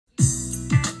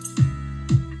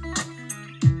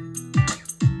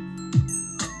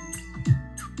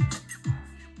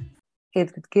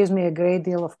it gives me a great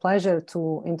deal of pleasure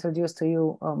to introduce to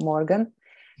you Morgan.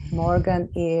 Morgan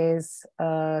is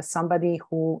somebody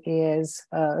who is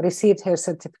received her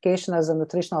certification as a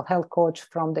nutritional health coach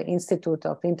from the Institute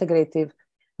of Integrative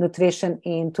Nutrition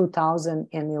in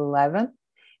 2011,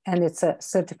 and it's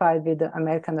certified with the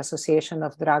American Association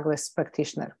of Drugless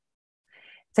Practitioners.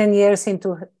 10 years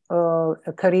into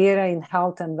a career in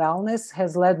health and wellness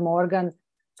has led Morgan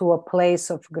to a place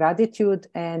of gratitude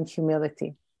and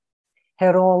humility.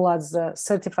 Her role as a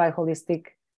certified holistic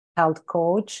health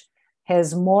coach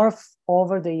has morphed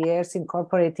over the years,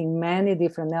 incorporating many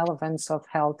different elements of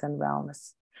health and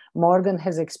wellness. Morgan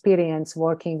has experience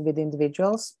working with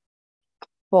individuals,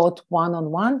 both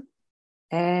one-on-one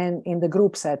and in the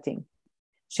group setting.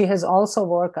 She has also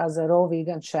worked as a raw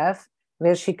vegan chef,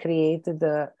 where she created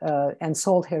and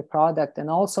sold her product, and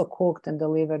also cooked and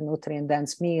delivered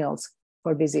nutrient-dense meals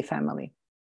for busy family.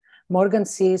 Morgan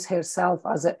sees herself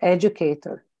as an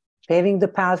educator, paving the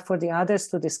path for the others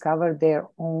to discover their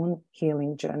own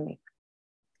healing journey.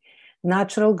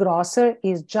 Natural Grocer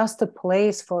is just a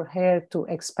place for her to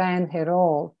expand her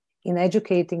role in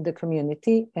educating the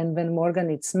community. And when Morgan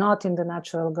is not in the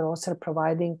Natural Grocer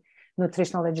providing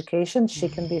nutritional education, she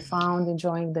can be found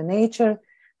enjoying the nature,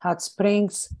 hot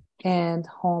springs, and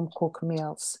home-cooked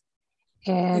meals.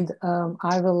 And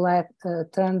I will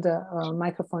turn the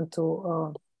microphone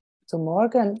to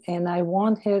Morgan, and I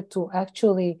want her to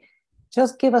actually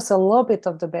just give us a little bit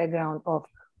of the background of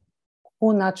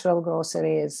who Natural Grocer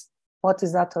is, what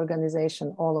is that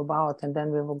organization all about, and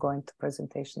then we will go into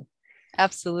presentation.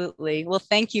 Absolutely. Well,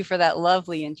 thank you for that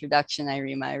lovely introduction,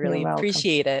 Irima. I really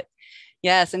appreciate it.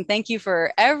 Yes, and thank you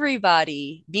for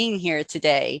everybody being here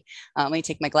today. Let me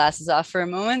take my glasses off for a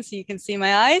moment so you can see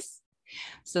my eyes.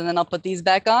 So then I'll put these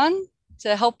back on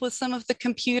to help with some of the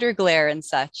computer glare and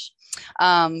such.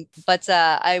 But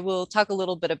I will talk a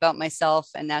little bit about myself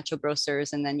and Natural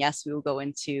Grocers, and then yes, we will go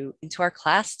into our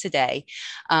class today.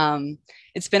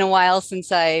 It's been a while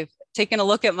since I've taken a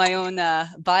look at my own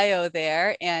bio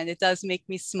there, and it does make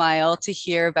me smile to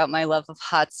hear about my love of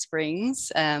hot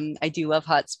springs. I do love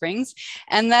hot springs,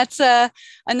 and that's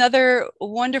another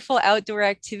wonderful outdoor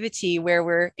activity where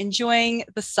we're enjoying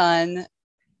the sun.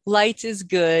 Light is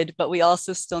good, but we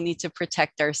also still need to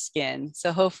protect our skin.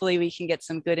 So hopefully we can get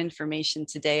some good information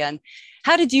today on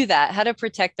how to do that, how to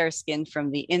protect our skin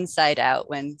from the inside out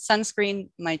when sunscreen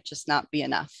might just not be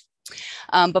enough.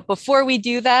 But before we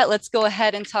do that, let's go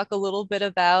ahead and talk a little bit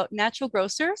about Natural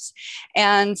Grocers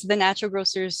and the Natural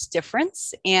Grocers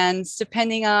difference. And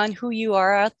depending on who you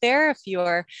are out there, if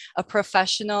you're a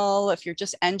professional, if you're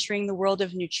just entering the world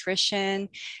of nutrition,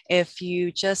 if you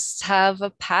just have a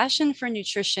passion for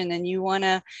nutrition and you want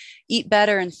to eat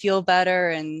better and feel better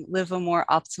and live a more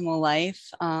optimal life,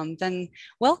 then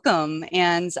welcome.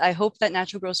 And I hope that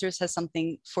Natural Grocers has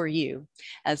something for you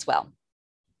as well.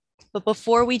 But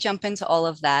before we jump into all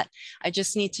of that, I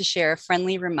just need to share a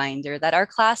friendly reminder that our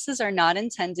classes are not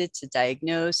intended to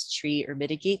diagnose, treat, or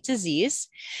mitigate disease.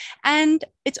 And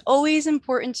it's always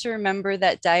important to remember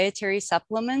that dietary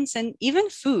supplements and even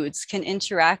foods can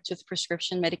interact with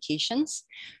prescription medications.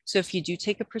 So if you do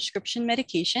take a prescription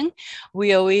medication,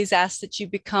 we always ask that you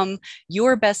become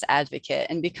your best advocate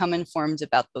and become informed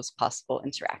about those possible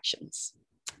interactions.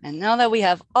 And now that we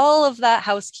have all of that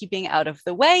housekeeping out of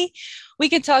the way, we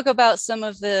can talk about some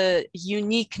of the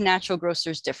unique Natural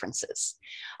Grocers differences.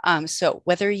 So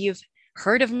whether you've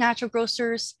heard of Natural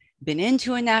Grocers, been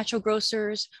into a Natural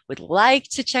Grocers, would like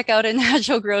to check out a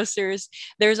Natural Grocers,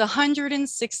 there's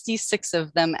 166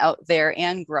 of them out there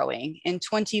and growing in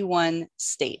 21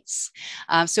 states.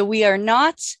 So we are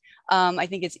not I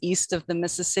think it's east of the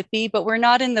Mississippi, but we're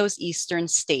not in those eastern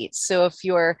states. So if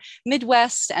you're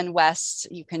Midwest and West,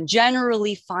 you can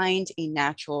generally find a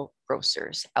Natural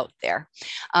Grocers out there.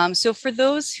 So for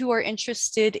those who are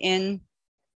interested in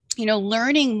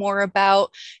learning more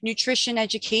about nutrition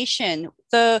education,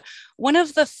 one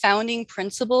of the founding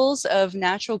principles of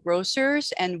Natural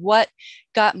Grocers and what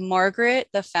got Margaret,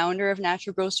 the founder of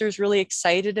Natural Grocers, really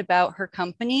excited about her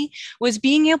company was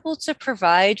being able to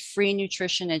provide free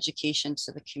nutrition education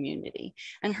to the community.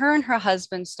 And her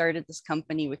husband started this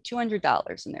company with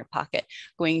 $200 in their pocket,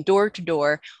 going door to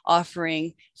door,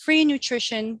 offering free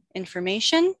nutrition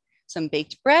information, some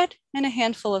baked bread, and a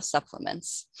handful of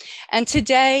supplements. And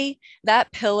today,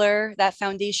 that pillar, that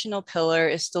foundational pillar,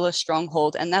 is still a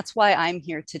stronghold. And that's why I'm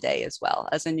here today as well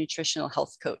as a nutritional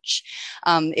health coach.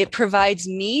 It provides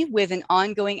me with an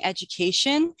ongoing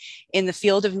education in the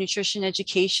field of nutrition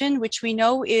education, which we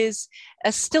know is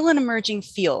still an emerging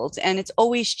field, and it's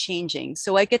always changing.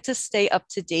 So I get to stay up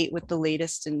to date with the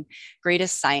latest and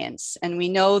greatest science. And we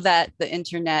know that the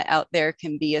internet out there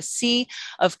can be a sea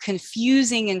of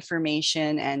confusing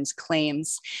information and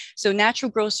claims. So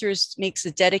Natural Grocers makes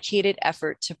a dedicated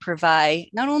effort to provide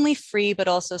not only free, but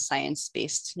also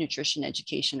science-based nutrition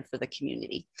education for the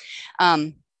community.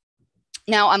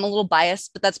 Now, I'm a little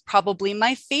biased, but that's probably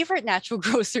my favorite Natural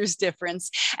Grocers difference.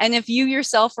 And if you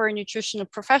yourself are a nutritional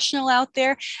professional out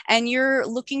there and you're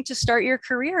looking to start your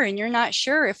career and you're not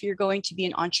sure if you're going to be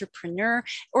an entrepreneur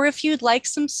or if you'd like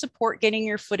some support getting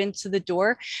your foot into the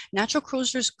door, Natural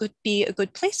Grocers could be a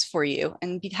good place for you.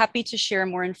 And be happy to share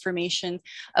more information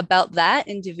about that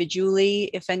individually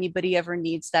if anybody ever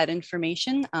needs that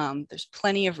information. There's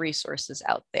plenty of resources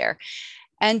out there.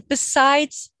 And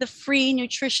besides the free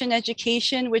nutrition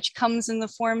education, which comes in the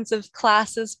forms of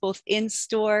classes, both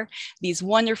in-store, these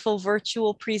wonderful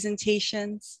virtual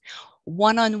presentations,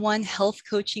 one-on-one health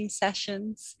coaching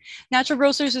sessions, Natural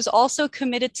Grocers is also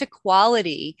committed to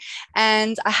quality.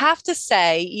 And I have to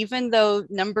say, even though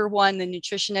number one, the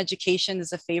nutrition education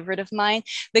is a favorite of mine,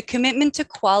 the commitment to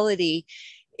quality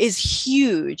is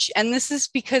huge. And this is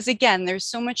because, again,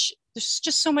 there's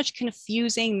just so much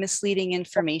confusing, misleading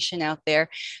information out there.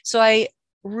 So I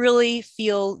really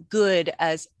feel good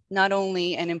as not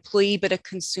only an employee, but a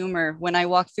consumer when I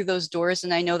walk through those doors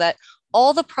and I know that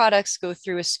all the products go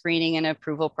through a screening and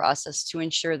approval process to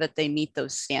ensure that they meet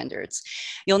those standards.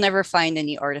 You'll never find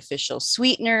any artificial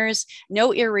sweeteners,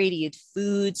 no irradiated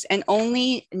foods, and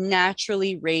only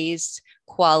naturally raised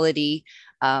quality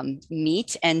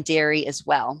meat and dairy as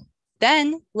well.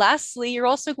 Then lastly, you're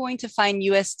also going to find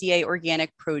USDA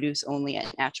organic produce only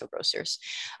at Natural Grocers.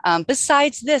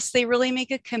 Besides this, they really make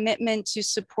a commitment to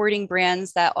supporting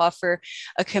brands that offer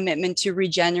a commitment to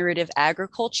regenerative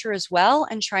agriculture as well,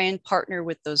 and try and partner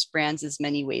with those brands as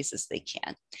many ways as they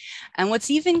can. And what's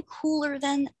even cooler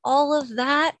than all of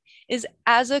that is,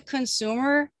 as a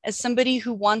consumer, as somebody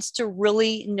who wants to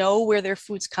really know where their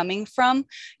food's coming from,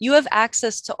 you have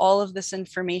access to all of this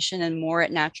information and more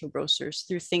at Natural Grocers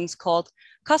through things called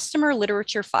customer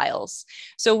literature files.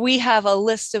 So we have a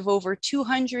list of over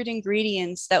 200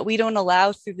 ingredients that we don't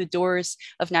allow through the doors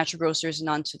of Natural Grocers and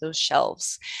onto those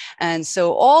shelves. And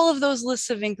so all of those lists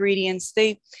of ingredients,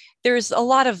 there's a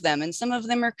lot of them, and some of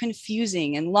them are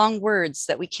confusing and long words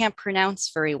that we can't pronounce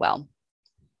very well.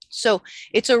 So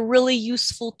it's a really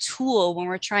useful tool when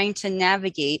we're trying to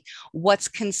navigate what's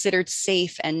considered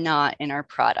safe and not in our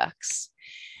products.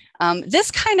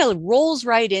 This kind of rolls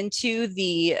right into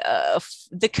the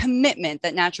commitment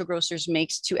that Natural Grocers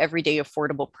makes to everyday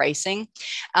affordable pricing.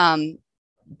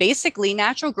 Basically,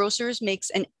 Natural Grocers makes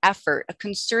an effort, a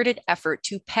concerted effort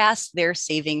to pass their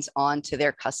savings on to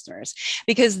their customers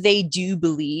because they do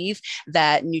believe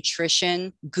that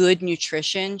nutrition, good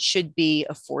nutrition, should be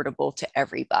affordable to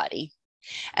everybody.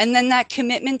 And then that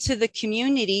commitment to the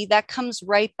community, that comes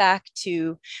right back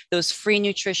to those free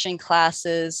nutrition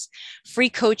classes, free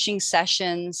coaching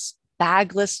sessions,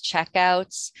 bagless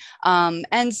checkouts.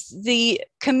 And the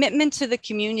commitment to the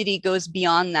community goes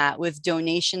beyond that with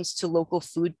donations to local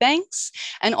food banks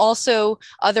and also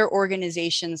other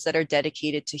organizations that are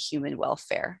dedicated to human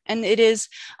welfare. And it is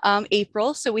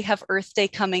April, so we have Earth Day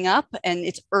coming up, and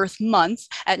it's Earth Month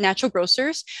at Natural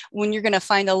Grocers, when you're going to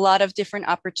find a lot of different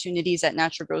opportunities at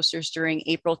Natural Grocers during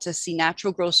April to see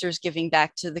Natural Grocers giving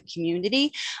back to the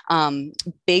community in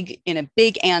a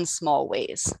big and small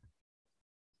ways.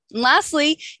 And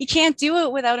lastly, you can't do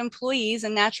it without employees,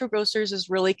 and Natural Grocers is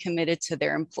really committed to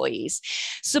their employees,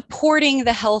 supporting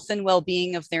the health and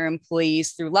well-being of their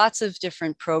employees through lots of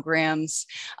different programs,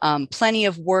 plenty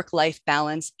of work-life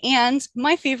balance, and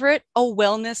my favorite, a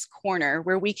wellness corner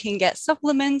where we can get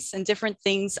supplements and different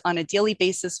things on a daily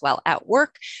basis while at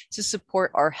work to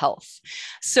support our health.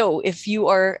 So if you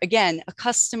are, again, a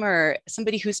customer,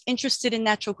 somebody who's interested in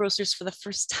Natural Grocers for the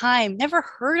first time, never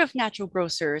heard of Natural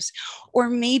Grocers, or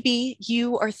maybe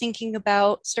you are thinking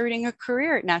about starting a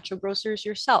career at Natural Grocers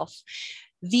yourself,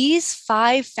 these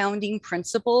 5 founding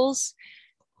principles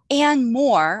and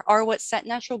more are what set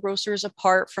Natural Grocers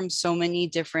apart from so many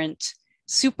different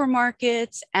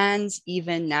supermarkets and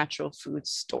even natural food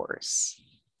stores.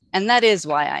 And that is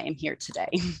why I am here today.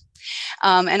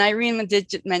 And Irene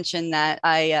did mention that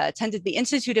I attended the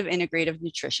Institute of Integrative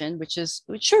Nutrition, which is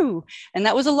true. And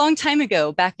that was a long time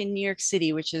ago, back in New York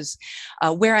City, which is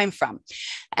where I'm from.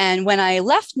 And when I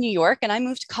left New York and I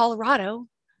moved to Colorado,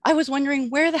 I was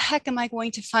wondering, where the heck am I going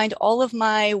to find all of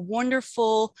my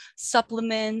wonderful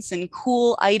supplements and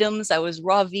cool items? I was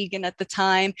raw vegan at the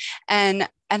time. And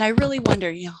I really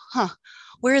wonder,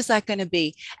 where is that going to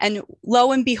be? And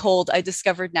lo and behold, I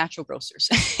discovered Natural Grocers.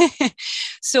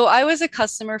 So I was a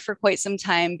customer for quite some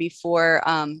time before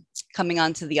coming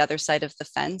onto the other side of the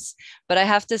fence. But I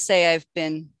have to say, I've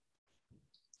been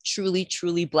truly,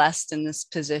 truly blessed in this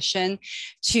position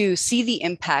to see the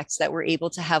impacts that we're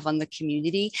able to have on the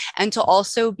community, and to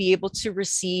also be able to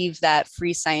receive that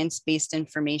free science-based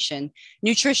information,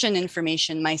 nutrition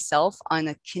information myself on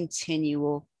a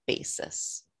continual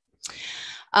basis.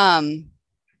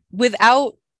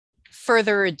 Without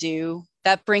further ado,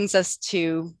 that brings us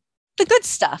to the good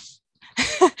stuff,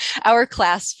 our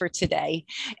class for today.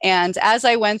 And as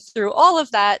I went through all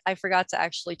of that, I forgot to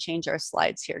actually change our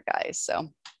slides here, guys. So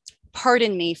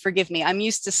pardon me, forgive me. I'm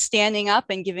used to standing up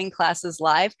and giving classes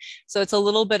live. So it's a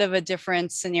little bit of a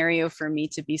different scenario for me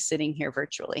to be sitting here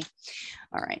virtually.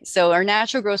 All right, so our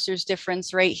Natural Grocers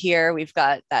difference right here, we've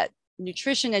got that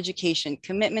nutrition education,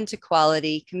 commitment to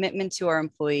quality, commitment to our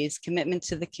employees, commitment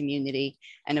to the community,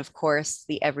 and of course,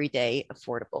 the everyday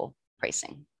affordable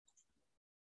pricing.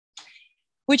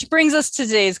 Which brings us to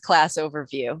today's class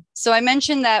overview. So I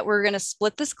mentioned that we're going to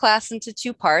split this class into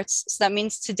two parts. So that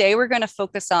means today we're going to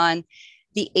focus on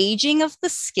the aging of the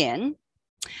skin,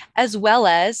 as well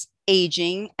as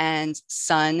aging and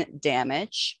sun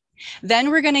damage. Then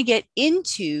we're going to get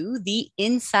into the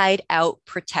inside out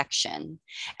protection.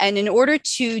 And in order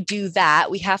to do that,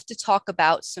 we have to talk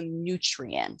about some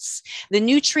nutrients. The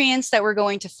nutrients that we're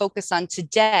going to focus on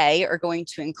today are going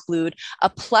to include a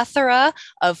plethora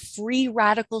of free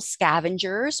radical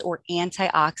scavengers or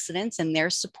antioxidants and their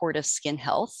support of skin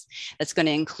health. That's going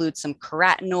to include some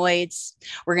carotenoids.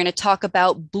 We're going to talk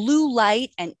about blue light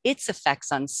and its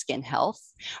effects on skin health.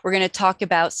 We're going to talk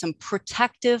about some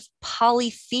protective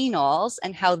polyphenols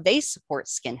and how they support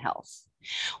skin health.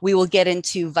 We will get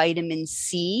into vitamin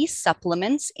C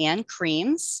supplements and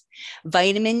creams,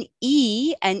 vitamin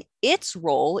E and its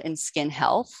role in skin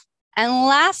health. And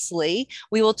lastly,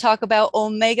 we will talk about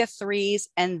omega-3s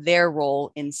and their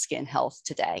role in skin health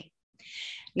today.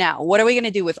 Now, what are we going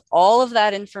to do with all of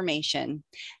that information?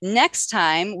 Next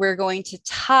time, we're going to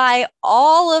tie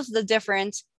all of the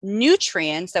different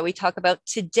nutrients that we talk about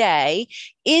today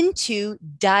into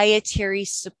dietary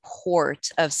support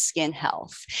of skin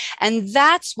health. And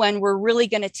that's when we're really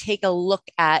going to take a look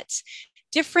at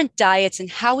different diets and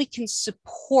how we can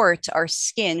support our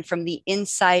skin from the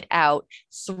inside out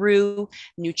through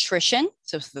nutrition,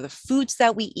 so through the foods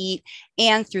that we eat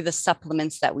and through the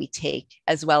supplements that we take,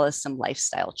 as well as some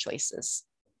lifestyle choices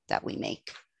that we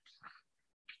make.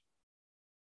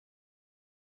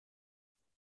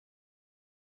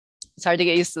 It's hard to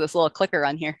get used to this little clicker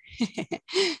on here.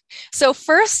 So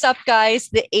first up, guys,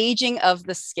 the aging of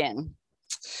the skin.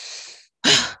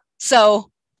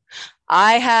 So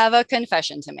I have a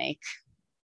confession to make.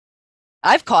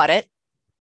 I've caught it.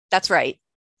 That's right.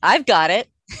 I've got it.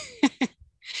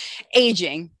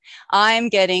 Aging. I'm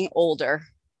getting older.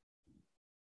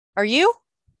 Are you?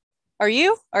 Are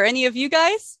you? Are any of you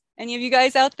guys? Any of you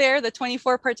guys out there, the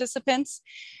 24 participants?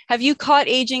 Have you caught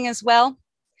aging as well?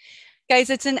 Guys,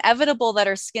 it's inevitable that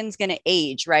our skin's going to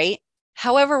age, right?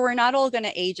 However, we're not all going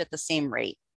to age at the same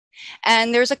rate.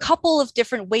 And there's a couple of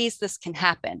different ways this can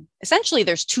happen. Essentially,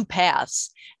 there's two paths.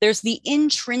 There's the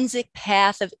intrinsic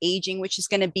path of aging, which is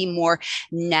going to be more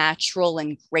natural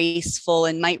and graceful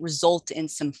and might result in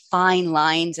some fine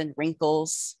lines and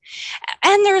wrinkles.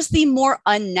 And there's the more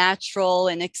unnatural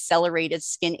and accelerated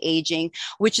skin aging,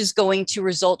 which is going to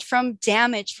result from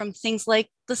damage from things like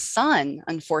the sun,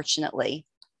 unfortunately.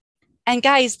 And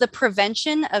guys, the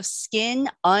prevention of skin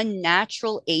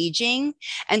unnatural aging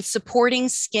and supporting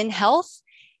skin health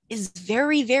is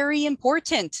very, very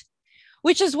important,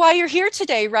 which is why you're here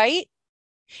today, right?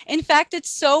 In fact,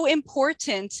 it's so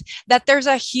important that there's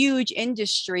a huge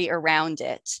industry around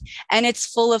it, and it's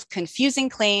full of confusing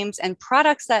claims and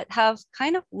products that have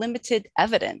kind of limited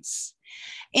evidence.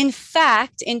 In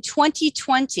fact, in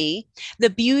 2020, the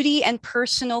beauty and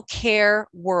personal care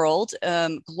world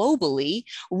globally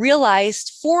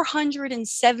realized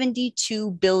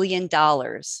 $472 billion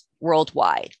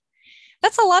worldwide.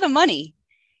 That's a lot of money.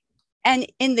 And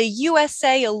in the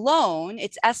USA alone,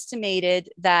 it's estimated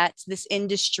that this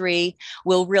industry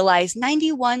will realize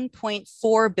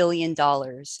 $91.4 billion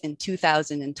in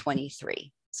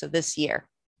 2023, so this year.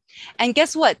 And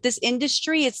guess what? This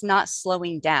industry, it's not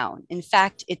slowing down. In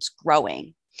fact, it's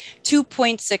growing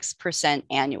 2.6%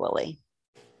 annually.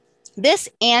 This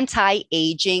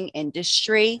anti-aging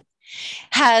industry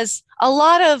has a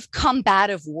lot of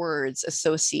combative words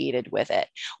associated with it.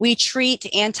 We treat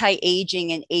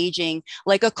anti-aging and aging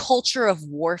like a culture of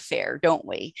warfare, don't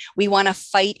we? We want to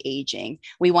fight aging.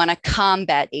 We want to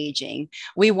combat aging.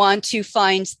 We want to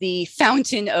find the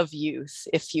fountain of youth,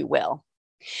 if you will.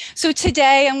 So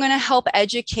today I'm going to help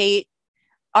educate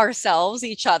ourselves,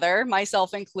 each other,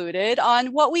 myself included, on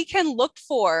what we can look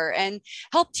for and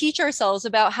help teach ourselves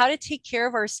about how to take care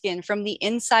of our skin from the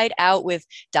inside out with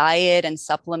diet and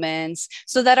supplements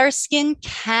so that our skin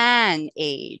can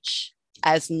age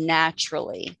as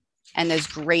naturally and as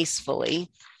gracefully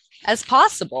as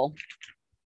possible.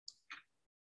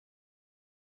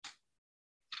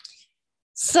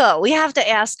 So we have to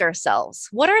ask ourselves,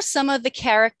 what are some of the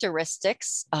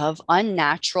characteristics of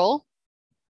unnatural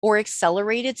or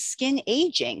accelerated skin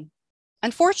aging?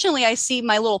 Unfortunately, I see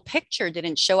my little picture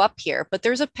didn't show up here, but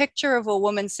there's a picture of a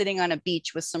woman sitting on a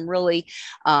beach with some really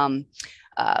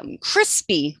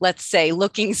crispy, let's say,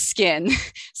 looking skin,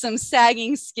 some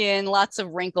sagging skin, lots of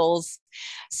wrinkles.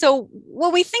 So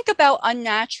when we think about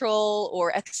unnatural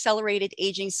or accelerated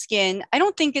aging skin, I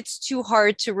don't think it's too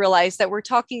hard to realize that we're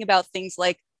talking about things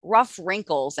like rough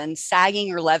wrinkles and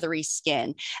sagging or leathery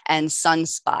skin and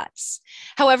sunspots.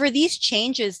 However, these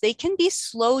changes, they can be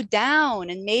slowed down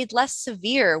and made less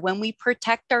severe when we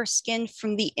protect our skin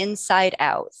from the inside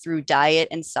out through diet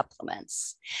and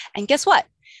supplements. And guess what?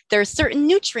 There are certain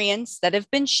nutrients that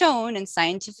have been shown in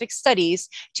scientific studies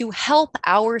to help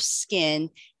our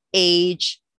skin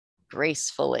age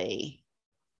gracefully.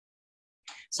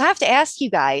 So I have to ask you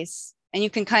guys, and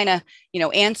you can kind of,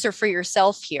 answer for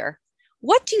yourself here.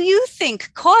 What do you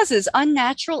think causes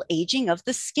unnatural aging of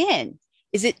the skin?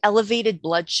 Is it elevated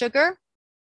blood sugar,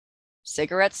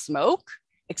 cigarette smoke,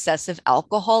 excessive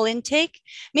alcohol intake?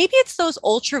 Maybe it's those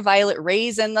ultraviolet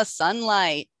rays in the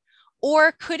sunlight.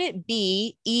 Or could it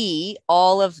be E,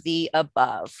 all of the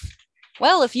above?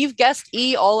 Well, if you've guessed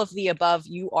E, all of the above,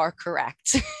 you are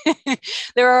correct.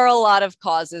 There are a lot of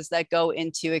causes that go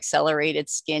into accelerated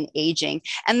skin aging,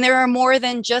 and there are more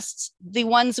than just the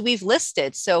ones we've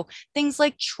listed. So things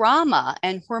like trauma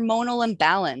and hormonal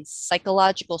imbalance,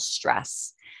 psychological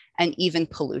stress, and even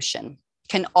pollution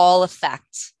can all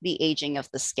affect the aging of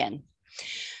the skin.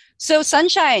 So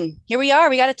sunshine, here we are.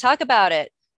 We got to talk about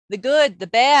it. The good, the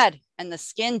bad, and the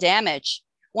skin damage.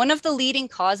 One of the leading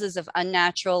causes of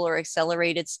unnatural or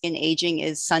accelerated skin aging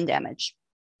is sun damage.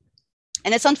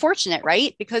 And it's unfortunate,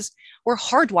 right? Because we're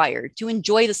hardwired to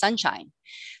enjoy the sunshine.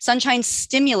 Sunshine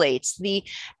stimulates the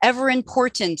ever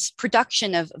important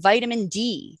production of vitamin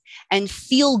D and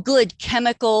feel-good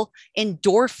chemical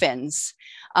endorphins.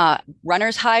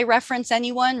 Runner's high reference,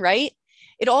 anyone, right?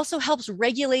 It also helps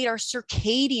regulate our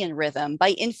circadian rhythm by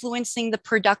influencing the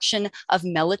production of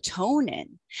melatonin.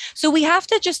 So we have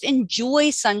to just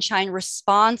enjoy sunshine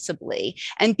responsibly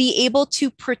and be able to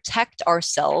protect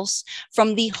ourselves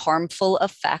from the harmful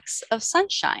effects of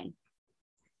sunshine.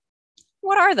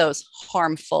 What are those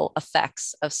harmful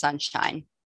effects of sunshine?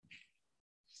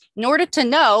 In order to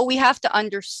know, we have to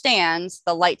understand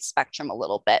the light spectrum a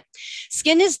little bit.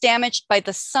 Skin is damaged by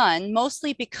the sun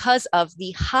mostly because of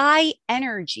the high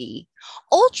energy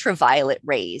ultraviolet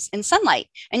rays in sunlight.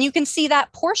 And you can see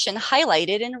that portion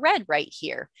highlighted in red right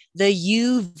here, the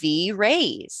UV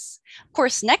rays. Of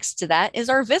course, next to that is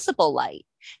our visible light.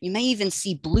 You may even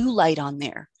see blue light on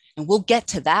there, and we'll get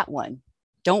to that one.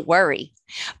 Don't worry.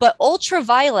 But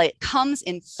ultraviolet comes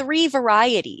in 3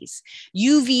 varieties.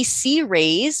 UVC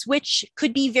rays, which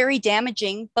could be very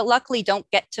damaging, but luckily don't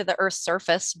get to the Earth's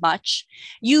surface much.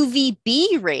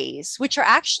 UVB rays, which are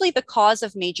actually the cause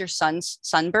of major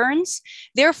sunburns.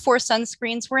 Therefore,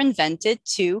 sunscreens were invented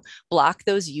to block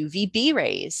those UVB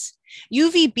rays.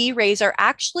 UVB rays are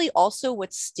actually also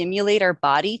what stimulate our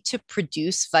body to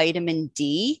produce vitamin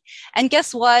D. And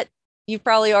guess what? You've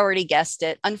probably already guessed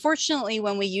it. Unfortunately,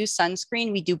 when we use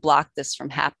sunscreen, we do block this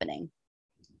from happening.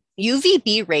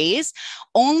 UVB rays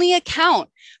only account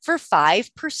for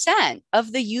 5%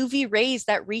 of the UV rays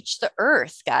that reach the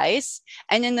Earth, guys.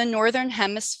 And in the Northern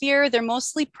Hemisphere, they're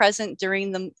mostly present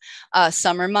during the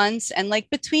summer months and like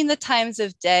between the times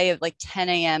of day of like 10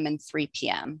 a.m. and 3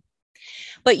 p.m.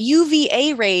 But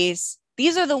UVA rays,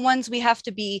 these are the ones we have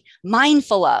to be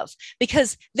mindful of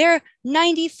because they're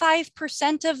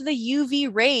 95% of the UV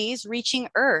rays reaching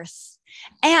Earth.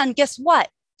 And guess what?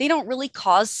 They don't really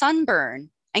cause sunburn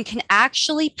and can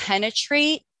actually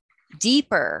penetrate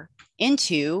deeper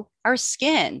into our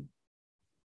skin.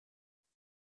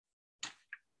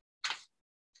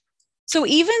 So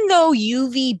even though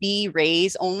UVB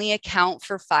rays only account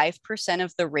for 5%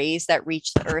 of the rays that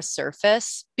reach the Earth's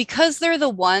surface, because they're the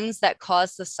ones that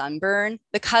cause the sunburn,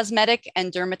 the cosmetic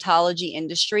and dermatology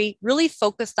industry really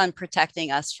focused on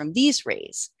protecting us from these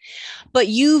rays. But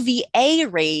UVA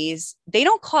rays, they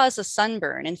don't cause a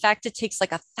sunburn. In fact, it takes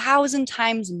like 1,000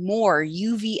 times more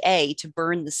UVA to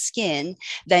burn the skin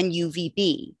than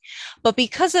UVB. But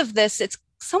because of this, it's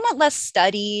somewhat less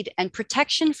studied, and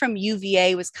protection from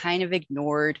UVA was kind of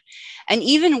ignored. And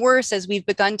even worse, as we've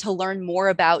begun to learn more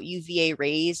about UVA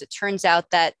rays, it turns out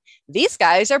that these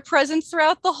guys are present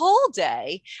throughout the whole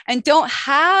day and don't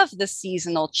have the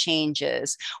seasonal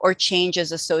changes or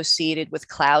changes associated with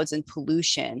clouds and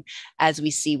pollution as we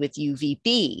see with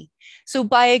UVB. So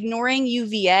by ignoring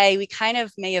UVA, we kind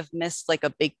of may have missed like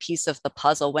a big piece of the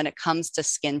puzzle when it comes to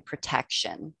skin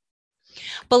protection.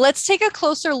 But let's take a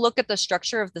closer look at the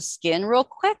structure of the skin real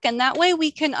quick, and that way we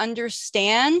can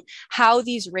understand how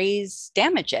these rays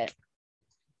damage it.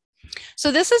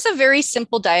 So this is a very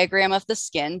simple diagram of the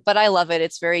skin, but I love it.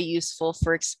 It's very useful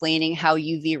for explaining how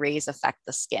UV rays affect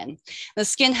the skin. The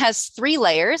skin has 3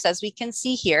 layers, as we can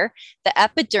see here. The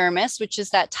epidermis, which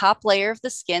is that top layer of the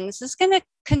skin. This is going to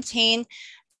contain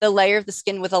the layer of the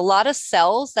skin with a lot of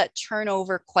cells that turn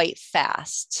over quite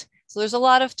fast. So there's a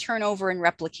lot of turnover and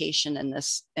replication in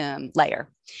this layer.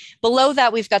 Below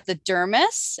that, we've got the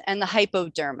dermis and the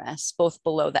hypodermis, both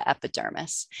below the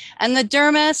epidermis. And the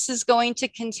dermis is going to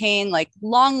contain like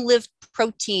long-lived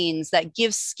proteins that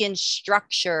give skin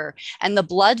structure, and the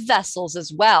blood vessels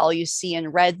as well, you see in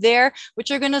red there,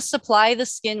 which are going to supply the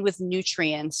skin with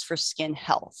nutrients for skin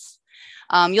health.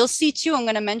 You'll see too, I'm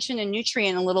going to mention a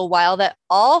nutrient in a little while that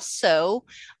also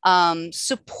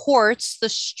supports the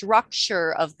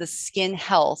structure of the skin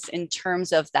health in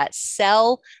terms of that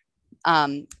cell,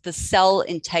 the cell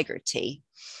integrity.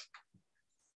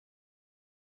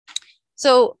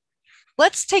 So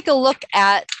let's take a look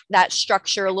at that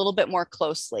structure a little bit more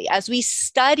closely. As we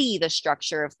study the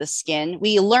structure of the skin,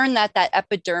 we learn that that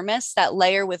epidermis, that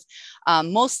layer with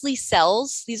mostly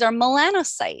cells, these are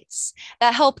melanocytes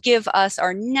that help give us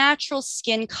our natural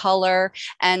skin color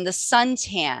and the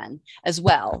suntan as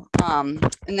well. And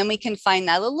then we can find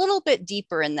that a little bit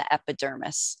deeper in the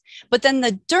epidermis. But then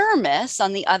the dermis,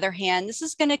 on the other hand, this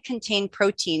is going to contain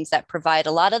proteins that provide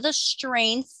a lot of the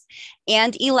strength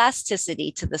and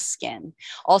elasticity to the skin.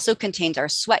 Also contains our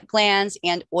sweat glands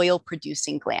and oil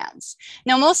producing glands.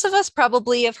 Now, most of us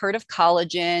probably have heard of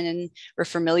collagen, and we're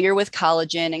familiar with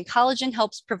collagen, and collagen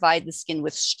helps provide the skin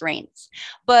with strength.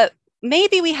 But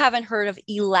maybe we haven't heard of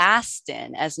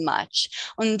elastin as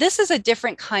much. And this is a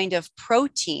different kind of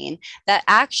protein that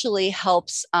actually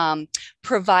helps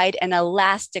provide an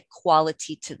elastic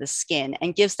quality to the skin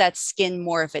and gives that skin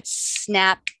more of its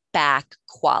snap back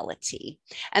quality.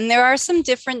 And there are some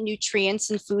different nutrients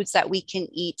and foods that we can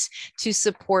eat to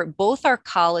support both our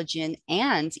collagen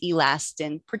and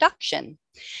elastin production.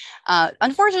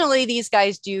 Unfortunately, these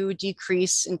guys do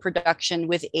decrease in production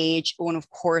with age, and of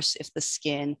course, if the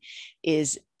skin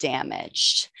is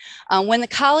damaged. When the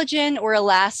collagen or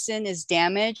elastin is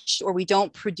damaged, or we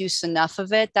don't produce enough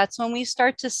of it, that's when we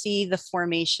start to see the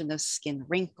formation of skin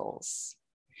wrinkles.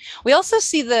 We also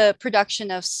see the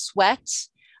production of sweat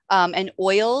and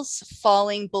oils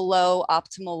falling below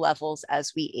optimal levels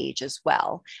as we age as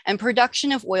well. And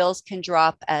production of oils can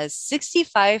drop as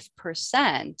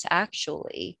 65%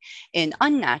 actually in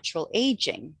unnatural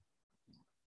aging.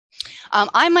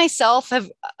 I myself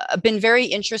have been very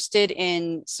interested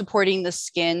in supporting the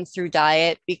skin through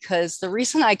diet, because the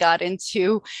reason I got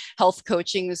into health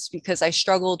coaching was because I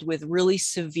struggled with really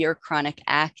severe chronic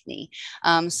acne.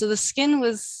 So the skin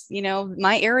was, you know,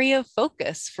 my area of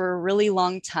focus for a really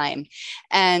long time.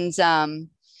 And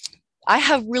I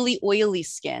have really oily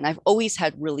skin. I've always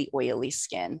had really oily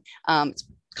skin. It's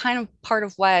kind of part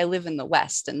of why I live in the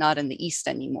West and not in the East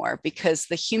anymore, because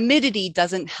the humidity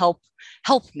doesn't help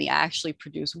me. I actually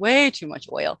produce way too much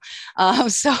oil.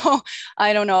 So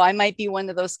I don't know, I might be one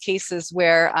of those cases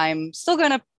where I'm still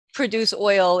going to produce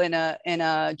oil in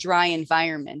a dry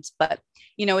environment, but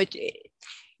you know,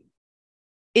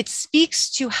 it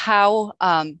speaks to how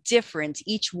different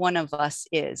each one of us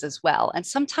is as well. And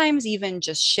sometimes even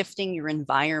just shifting your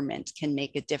environment can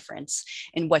make a difference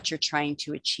in what you're trying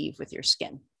to achieve with your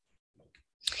skin.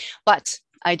 But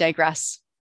I digress.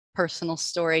 Personal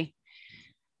story.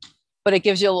 But it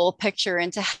gives you a little picture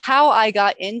into how I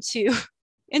got into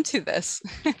this.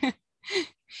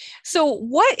 So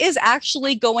what is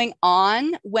actually going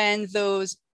on when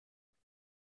those,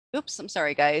 oops, I'm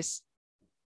sorry, guys.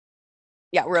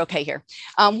 Yeah, we're okay here.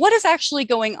 What is actually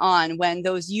going on when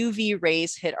those UV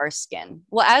rays hit our skin?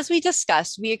 Well, as we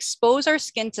discussed, we expose our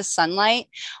skin to sunlight.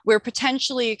 We're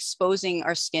potentially exposing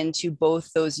our skin to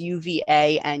both those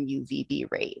UVA and UVB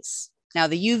rays. Now,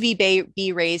 the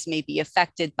UVB rays may be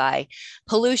affected by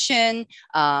pollution,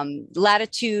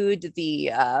 latitude,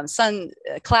 the sun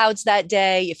clouds that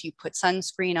day, if you put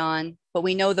sunscreen on, but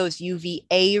we know those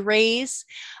UVA rays,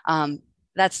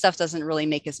 that stuff doesn't really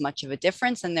make as much of a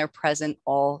difference, and they're present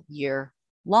all year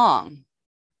long.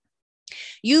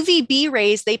 UVB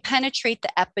rays, they penetrate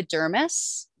the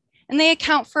epidermis, and they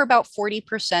account for about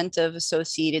 40% of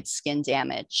associated skin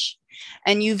damage.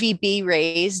 And UVB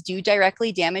rays do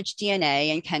directly damage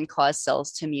DNA and can cause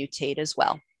cells to mutate as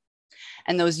well.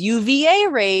 And those UVA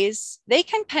rays, they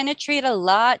can penetrate a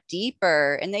lot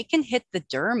deeper, and they can hit the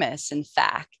dermis, in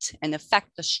fact, and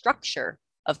affect the structure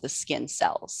of the skin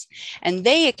cells. And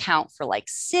they account for like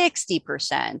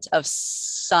 60% of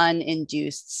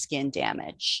sun-induced skin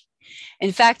damage.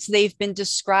 In fact, they've been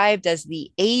described as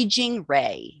the aging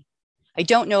ray. I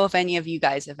don't know if any of you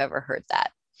guys have ever heard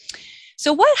that.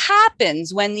 So what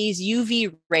happens when these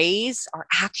UV rays are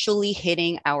actually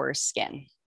hitting our skin?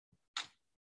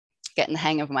 Getting the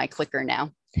hang of my clicker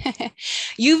now.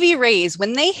 UV rays,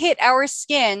 when they hit our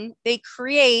skin, they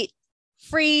create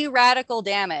free radical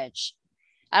damage.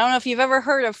 I don't know if you've ever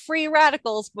heard of free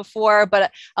radicals before,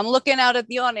 but I'm looking out at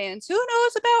the audience. Who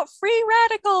knows about free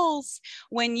radicals?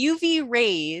 When UV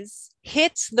rays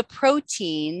hit the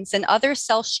proteins and other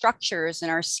cell structures in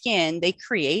our skin, they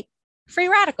create free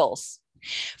radicals.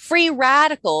 Free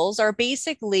radicals are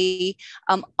basically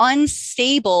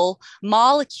unstable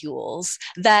molecules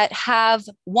that have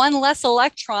one less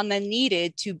electron than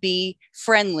needed to be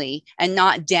friendly and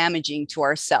not damaging to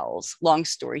our cells, long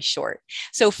story short.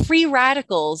 So free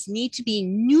radicals need to be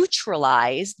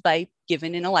neutralized by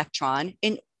given an electron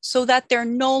so that they're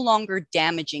no longer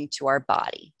damaging to our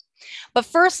body. But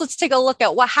first, let's take a look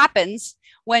at what happens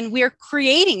when we're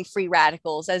creating free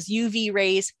radicals as UV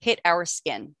rays hit our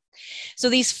skin. So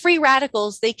these free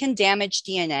radicals, they can damage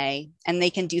DNA, and they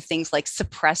can do things like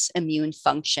suppress immune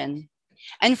function.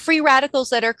 And free radicals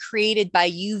that are created by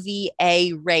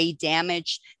UVA ray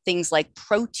damage things like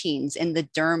proteins in the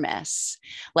dermis,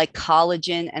 like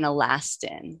collagen and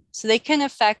elastin. So they can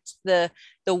affect the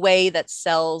way that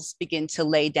cells begin to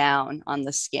lay down on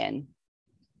the skin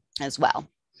as well.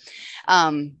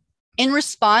 In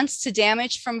response to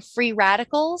damage from free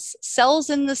radicals, cells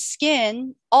in the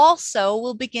skin also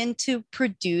will begin to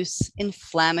produce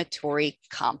inflammatory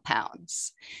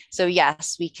compounds. So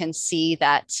yes, we can see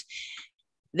that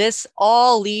this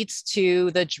all leads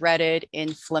to the dreaded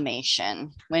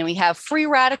inflammation. When we have free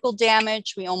radical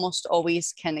damage, we almost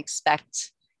always can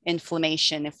expect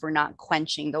inflammation if we're not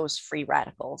quenching those free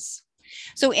radicals.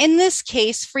 So in this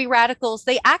case, free radicals,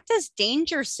 they act as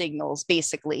danger signals,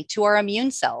 basically, to our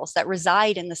immune cells that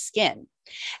reside in the skin.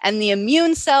 And the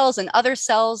immune cells and other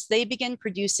cells, they begin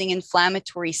producing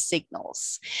inflammatory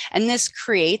signals. And this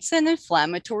creates an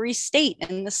inflammatory state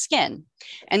in the skin.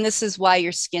 And this is why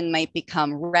your skin might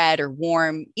become red or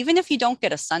warm, even if you don't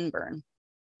get a sunburn.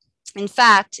 In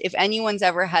fact, if anyone's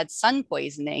ever had sun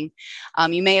poisoning,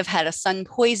 you may have had a sun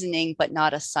poisoning, but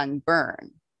not a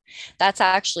sunburn. That's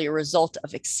actually a result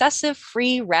of excessive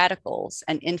free radicals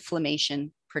and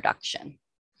inflammation production.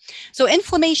 So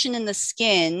inflammation in the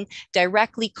skin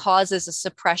directly causes a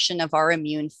suppression of our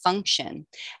immune function.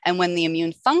 And when the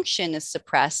immune function is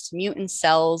suppressed, mutant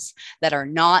cells that are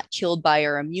not killed by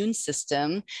our immune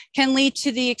system can lead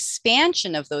to the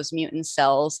expansion of those mutant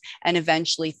cells and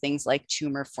eventually things like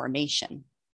tumor formation.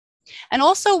 And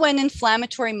also when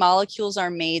inflammatory molecules are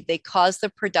made, they cause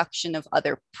the production of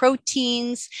other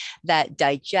proteins that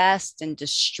digest and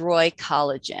destroy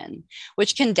collagen,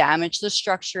 which can damage the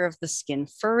structure of the skin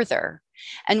further.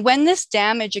 And when this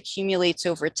damage accumulates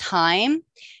over time,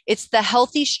 it's the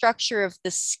healthy structure of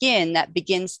the skin that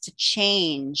begins to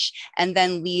change and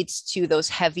then leads to those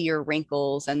heavier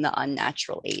wrinkles and the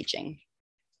unnatural aging.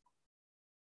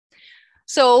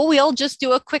 So we'll just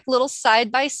do a quick little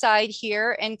side by side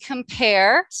here and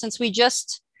compare, since we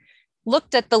just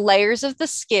looked at the layers of the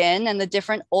skin and the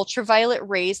different ultraviolet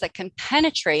rays that can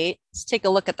penetrate. Let's take a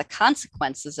look at the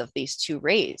consequences of these two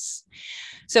rays.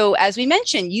 So as we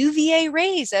mentioned, UVA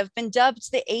rays have been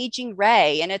dubbed the aging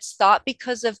ray, and it's thought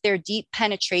because of their deep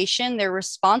penetration, they're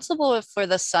responsible for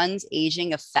the sun's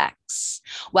aging effects,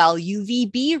 while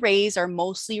UVB rays are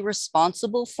mostly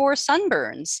responsible for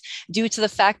sunburns due to the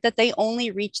fact that they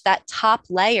only reach that top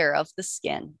layer of the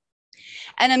skin.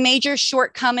 And a major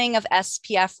shortcoming of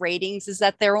SPF ratings is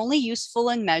that they're only useful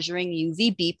in measuring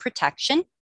UVB protection.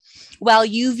 While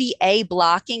UVA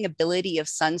blocking ability of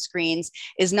sunscreens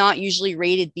is not usually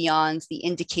rated beyond the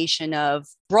indication of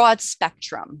broad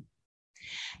spectrum.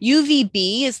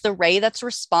 UVB is the ray that's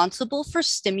responsible for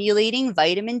stimulating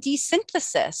vitamin D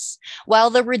synthesis, while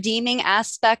the redeeming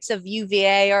aspects of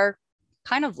UVA are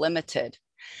kind of limited.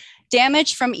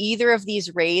 Damage from either of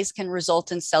these rays can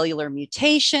result in cellular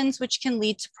mutations, which can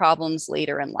lead to problems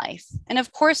later in life. And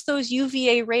of course, those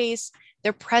UVA rays,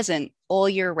 they're present all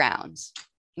year round,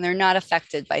 and they're not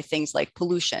affected by things like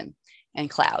pollution and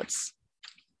clouds.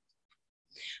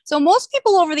 So most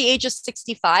people over the age of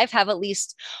 65 have at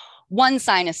least one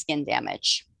sign of skin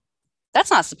damage.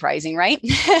 That's not surprising, right?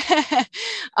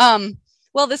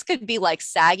 Well, this could be like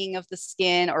sagging of the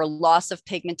skin or loss of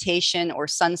pigmentation or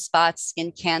sunspots,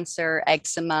 skin cancer,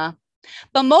 eczema.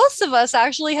 But most of us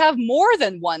actually have more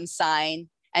than one sign,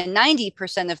 and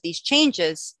 90% of these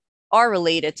changes are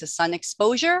related to sun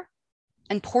exposure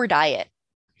and poor diet.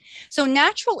 So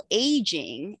natural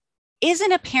aging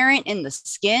isn't apparent in the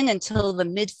skin until the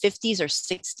mid-50s or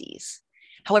 60s.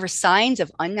 However, signs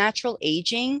of unnatural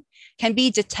aging can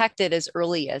be detected as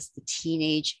early as the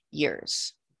teenage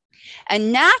years.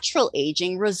 And natural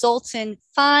aging results in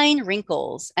fine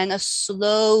wrinkles and a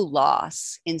slow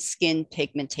loss in skin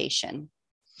pigmentation.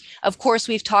 Of course,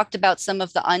 we've talked about some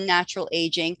of the unnatural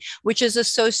aging, which is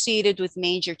associated with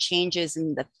major changes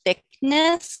in the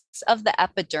thickness of the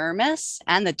epidermis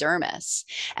and the dermis.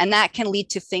 And that can lead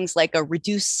to things like a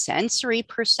reduced sensory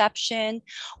perception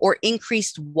or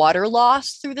increased water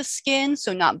loss through the skin,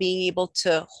 so not being able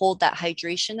to hold that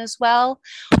hydration as well,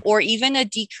 or even a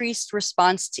decreased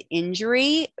response to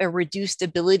injury, a reduced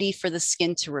ability for the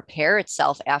skin to repair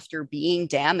itself after being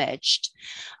damaged.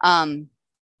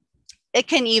 It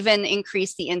can even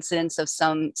increase the incidence of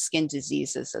some skin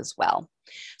diseases as well.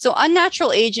 So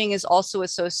unnatural aging is also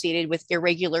associated with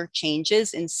irregular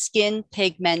changes in skin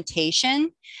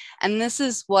pigmentation. And this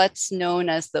is what's known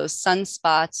as those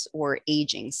sunspots or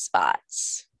aging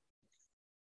spots.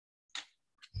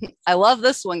 I love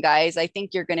this one, guys. I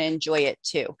think you're going to enjoy it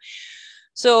too.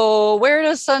 So where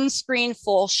does sunscreen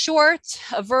fall short?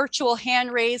 A virtual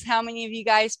hand raise. How many of you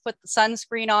guys put the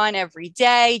sunscreen on every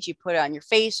day? Do you put it on your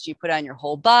face? Do you put it on your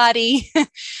whole body?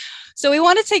 So we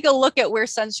want to take a look at where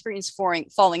sunscreen is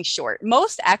falling short.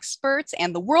 Most experts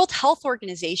and the World Health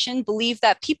Organization believe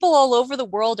that people all over the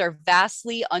world are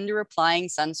vastly under-applying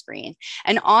sunscreen.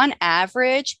 And on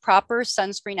average, proper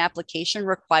sunscreen application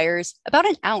requires about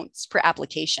an ounce per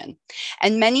application.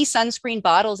 And many sunscreen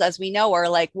bottles, as we know, are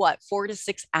like what, 4 to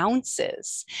 6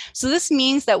 ounces. So this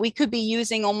means that we could be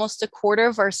using almost a quarter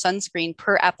of our sunscreen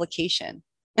per application.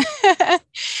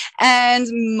 And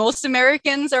most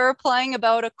Americans are applying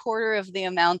about a quarter of the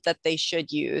amount that they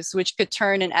should use, which could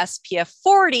turn an SPF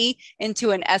 40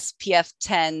 into an SPF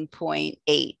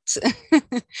 10.8.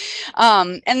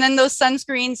 And then those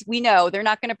sunscreens, we know they're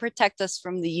not going to protect us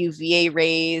from the UVA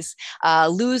rays,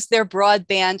 lose their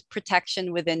broadband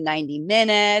protection within 90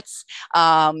 minutes,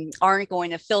 aren't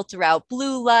going to filter out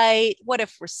blue light. What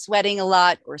if we're sweating a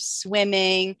lot or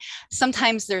swimming?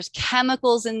 Sometimes there's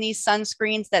chemicals in these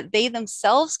sunscreens that they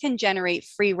themselves can generate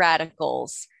free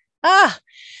radicals.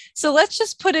 So let's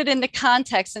just put it into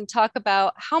context and talk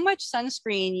about how much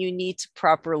sunscreen you need to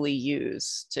properly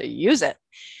use to use it.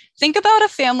 Think about a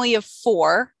family of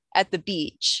 4 at the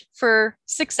beach for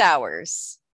 6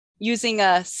 hours using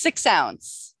a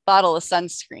 6-ounce bottle of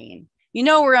sunscreen. You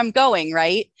know where I'm going,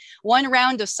 right? One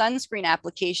round of sunscreen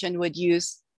application would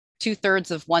use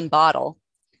 2/3 of one bottle.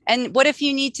 And what if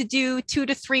you need to do 2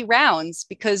 to 3 rounds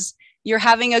because you're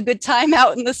having a good time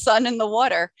out in the sun and the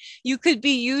water? You could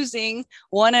be using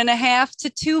 1.5 to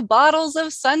 2 bottles of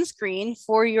sunscreen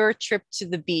for your trip to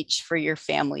the beach for your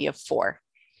family of 4.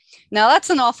 Now that's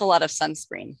an awful lot of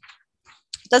sunscreen.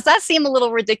 Does that seem a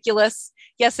little ridiculous?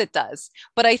 Yes, it does.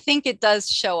 But I think it does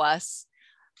show us,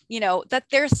 that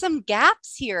there's some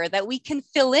gaps here that we can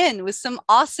fill in with some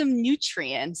awesome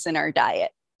nutrients in our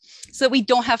diet so that we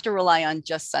don't have to rely on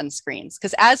just sunscreens.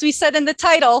 Because as we said in the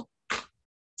title,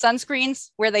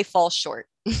 sunscreens, where they fall short.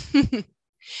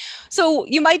 So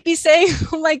you might be saying,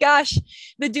 oh my gosh,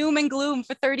 the doom and gloom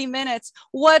for 30 minutes.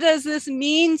 What does this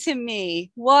mean to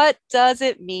me? What does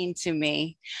it mean to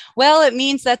me? Well, it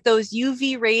means that those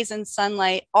UV rays in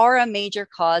sunlight are a major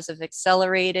cause of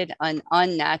accelerated and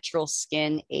unnatural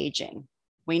skin aging.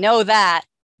 We know that.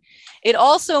 It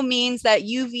also means that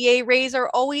UVA rays are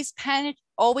always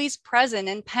present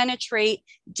and penetrate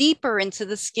deeper into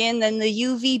the skin than the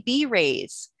UVB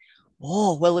rays.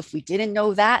 Oh, well, if we didn't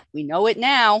know that, we know it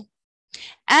now.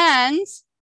 And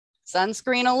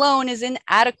sunscreen alone is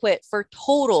inadequate for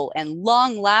total and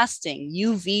long-lasting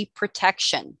UV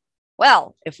protection.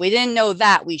 Well, if we didn't know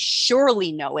that, we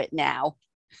surely know it now.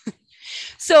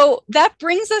 So that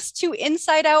brings us to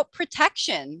inside out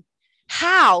protection.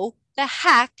 How the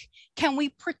heck can we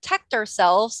protect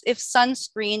ourselves if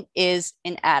sunscreen is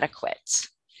inadequate?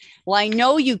 Well, I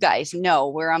know you guys know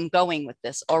where I'm going with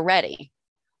this already.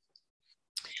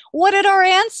 What did our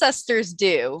ancestors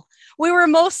do? We were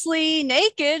mostly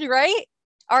naked, right?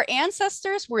 Our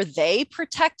ancestors, were they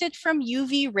protected from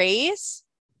UV rays?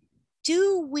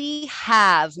 Do we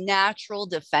have natural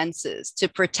defenses to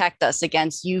protect us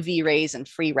against UV rays and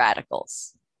free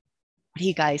radicals? What do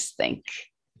you guys think?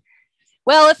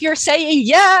 Well, if you're saying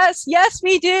yes, yes,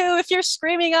 we do. If you're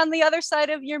screaming on the other side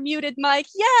of your muted mic,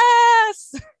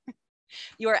 yes,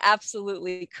 you are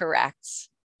absolutely correct.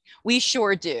 We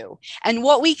sure do. And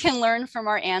what we can learn from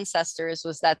our ancestors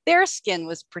was that their skin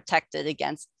was protected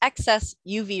against excess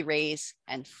UV rays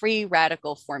and free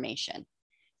radical formation.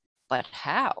 But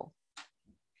how?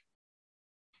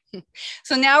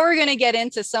 So now we're going to get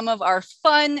into some of our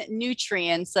fun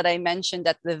nutrients that I mentioned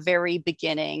at the very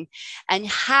beginning and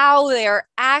how they are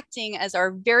acting as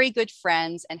our very good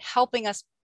friends and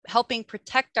helping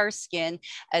protect our skin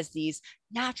as these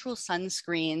natural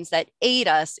sunscreens that aid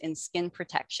us in skin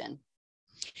protection.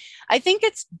 I think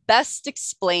it's best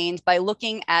explained by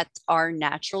looking at our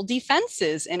natural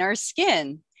defenses in our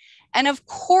skin. And of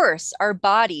course, our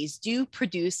bodies do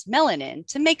produce melanin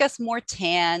to make us more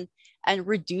tan and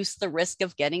reduce the risk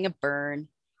of getting a burn.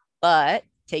 But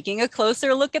taking a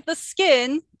closer look at the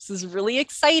skin, this is really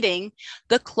exciting.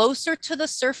 The closer to the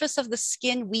surface of the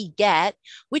skin we get,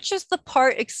 which is the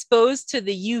part exposed to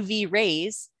the UV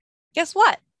rays, guess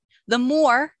what? The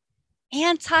more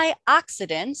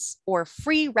antioxidants or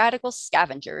free radical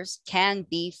scavengers can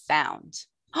be found.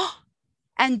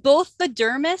 And both the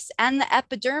dermis and the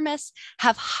epidermis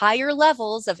have higher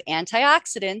levels of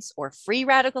antioxidants or free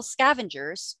radical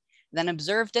scavengers than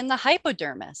observed in the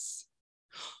hypodermis.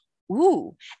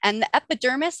 Ooh, and the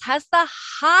epidermis has the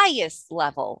highest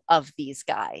level of these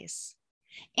guys.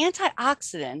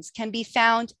 Antioxidants that can be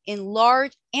found in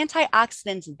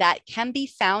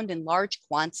large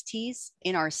quantities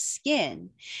in our skin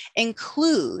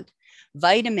include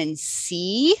vitamin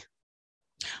C,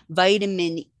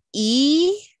 vitamin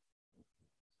E,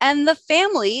 and the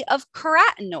family of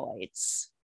carotenoids.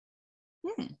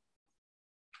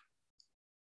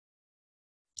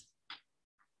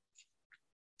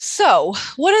 So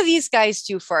what do these guys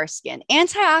do for our skin?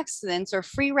 Antioxidants or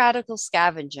free radical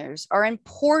scavengers are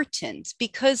important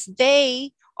because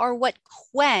they are what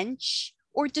quench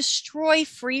or destroy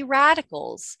free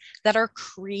radicals that are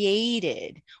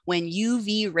created when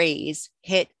UV rays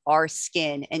hit our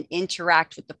skin and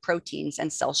interact with the proteins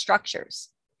and cell structures.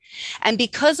 And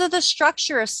because of the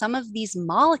structure of some of these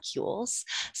molecules,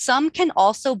 some can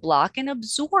also block and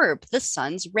absorb the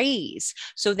sun's rays,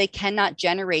 so they cannot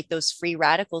generate those free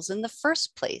radicals in the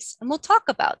first place. And we'll talk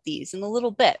about these in a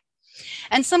little bit.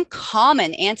 And some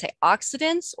common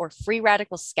antioxidants or free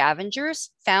radical scavengers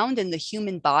found in the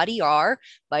human body are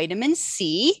vitamin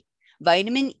C,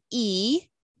 vitamin E,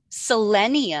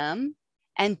 selenium,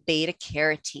 and beta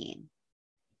carotene.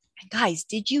 Guys,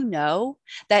 did you know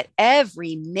that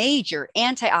every major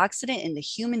antioxidant in the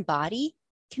human body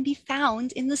can be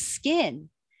found in the skin?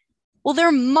 Well,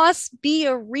 there must be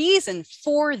a reason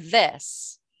for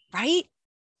this, right?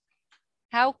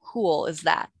 How cool is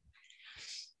that?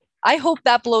 I hope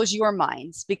that blows your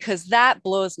minds because that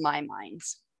blows my mind.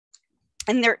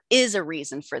 And there is a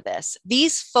reason for this.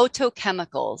 These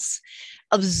photochemicals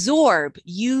absorb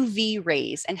UV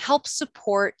rays and help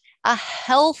support a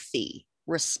healthy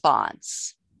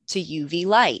response to UV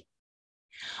light.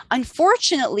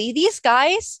 Unfortunately, these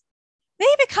guys, they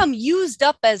become used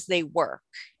up as they work.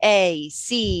 A,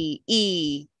 C,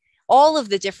 E, all of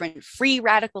the different free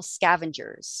radical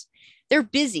scavengers. They're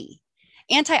busy.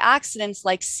 Antioxidants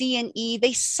like C and E,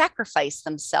 they sacrifice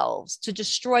themselves to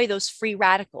destroy those free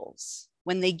radicals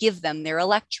when they give them their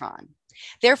electron.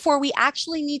 Therefore, we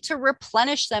actually need to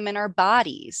replenish them in our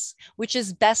bodies, which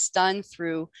is best done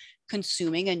through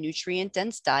consuming a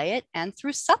nutrient-dense diet and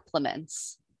through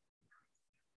supplements.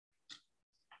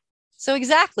 So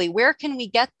exactly, where can we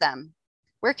get them?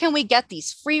 Where can we get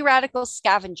these free radical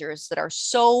scavengers that are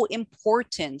so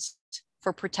important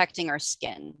for protecting our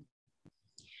skin?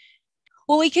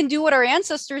 Well, we can do what our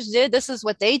ancestors did. This is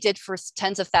what they did for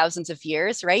tens of thousands of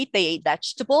years, right? They ate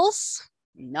vegetables,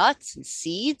 nuts and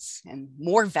seeds, and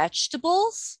more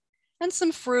vegetables, and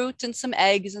some fruit and some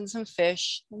eggs and some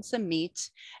fish and some meat.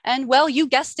 And well, you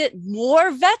guessed it, more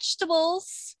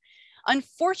vegetables.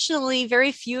 Unfortunately,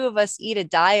 very few of us eat a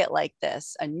diet like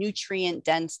this, a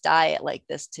nutrient-dense diet like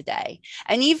this today.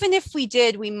 And even if we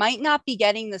did, we might not be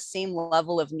getting the same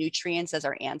level of nutrients as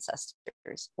our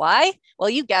ancestors. Why? Well,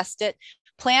 you guessed it.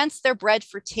 Plants, they're bred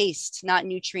for taste, not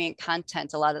nutrient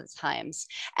content a lot of the times.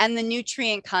 And the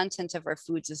nutrient content of our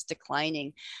foods is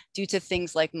declining due to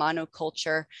things like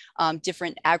monoculture,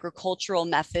 different agricultural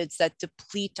methods that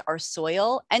deplete our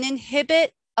soil and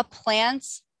inhibit a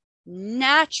plant's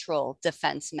natural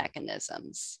defense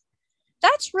mechanisms.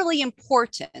 That's really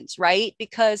important, right?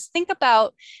 Because think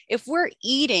about if we're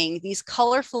eating these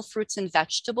colorful fruits and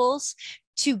vegetables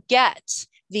to get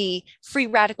the free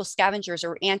radical scavengers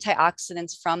or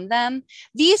antioxidants from them,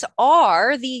 these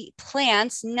are the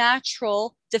plant's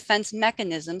natural defense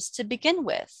mechanisms to begin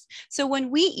with. So when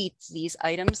we eat these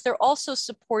items, they're also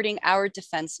supporting our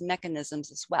defense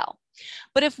mechanisms as well.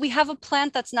 But if we have a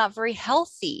plant that's not very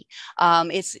healthy,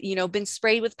 it's been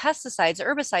sprayed with pesticides,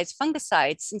 herbicides,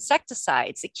 fungicides,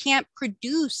 insecticides, it can't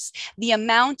produce the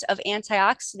amount of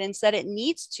antioxidants that it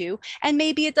needs to, and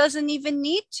maybe it doesn't even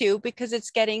need to because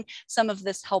it's getting some of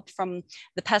this help from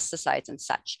the pesticides and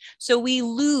such. So we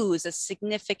lose a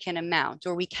significant amount,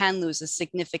 or we can lose a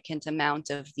significant amount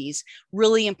of these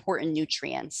really important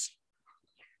nutrients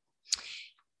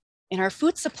in our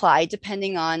food supply,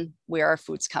 depending on where our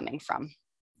food's coming from.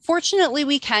 Fortunately,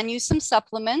 we can use some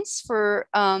supplements for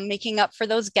making up for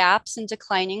those gaps in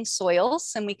declining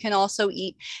soils. And we can also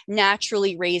eat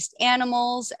naturally raised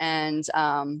animals and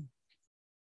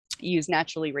use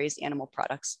naturally raised animal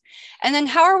products. And then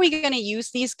how are we going to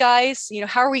use these guys?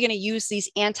 How are we going to use these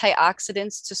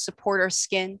antioxidants to support our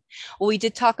skin? Well, we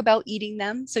did talk about eating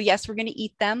them. So yes, we're going to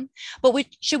eat them, but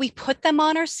should we put them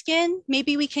on our skin?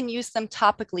 Maybe we can use them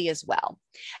topically as well.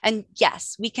 And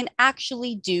yes, we can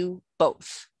actually do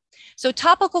both. So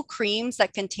topical creams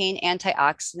that contain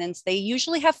antioxidants, they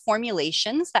usually have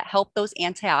formulations that help those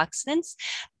antioxidants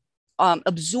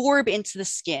absorb into the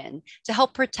skin to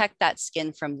help protect that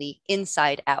skin from the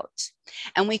inside out.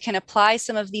 And we can apply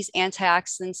some of these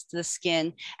antioxidants to the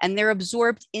skin and they're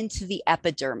absorbed into the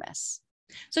epidermis.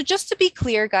 So just to be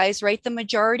clear, guys, right, the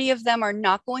majority of them are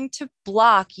not going to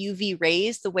block UV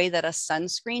rays the way that a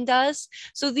sunscreen does.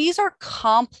 So these are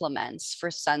complements for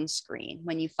sunscreen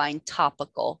when you find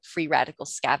topical free radical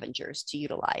scavengers to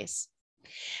utilize.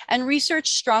 And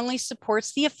research strongly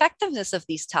supports the effectiveness of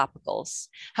these topicals.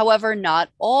 However, not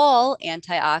all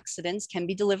antioxidants can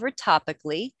be delivered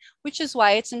topically, which is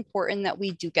why it's important that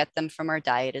we do get them from our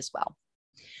diet as well.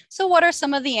 So what are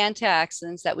some of the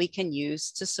antioxidants that we can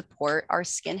use to support our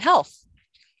skin health?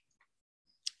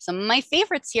 Some of my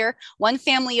favorites here, one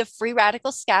family of free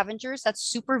radical scavengers that's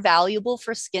super valuable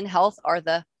for skin health are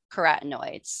the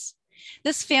carotenoids.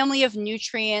 This family of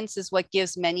nutrients is what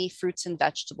gives many fruits and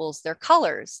vegetables their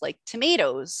colors, like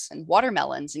tomatoes and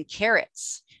watermelons and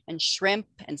carrots and shrimp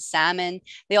and salmon.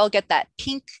 They all get that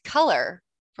pink color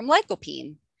from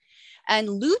lycopene. And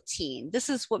lutein, this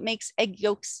is what makes egg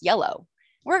yolks yellow.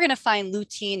 We're going to find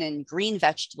lutein in green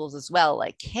vegetables as well,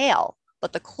 like kale,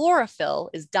 but the chlorophyll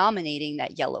is dominating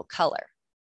that yellow color.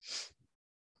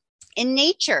 In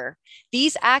nature,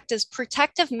 these act as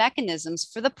protective mechanisms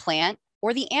for the plant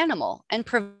or the animal and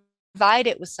provide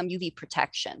it with some UV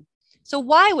protection. So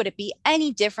why would it be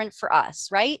any different for us,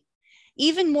 right?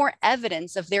 Even more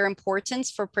evidence of their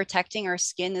importance for protecting our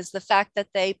skin is the fact that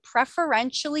they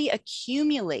preferentially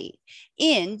accumulate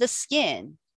in the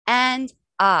skin and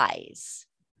eyes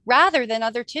rather than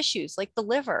other tissues like the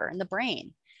liver and the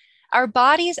brain. Our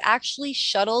bodies actually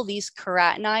shuttle these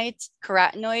carotenoids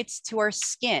to our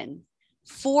skin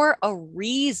for a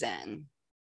reason.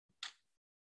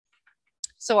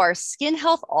 So our skin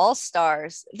health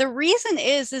all-stars, the reason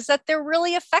is that they're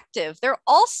really effective. They're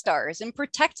all-stars in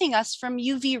protecting us from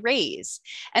UV rays,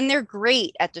 and they're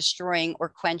great at destroying or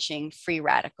quenching free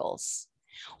radicals.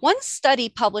 One study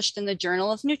published in the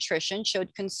Journal of Nutrition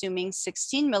showed consuming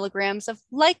 16 milligrams of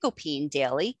lycopene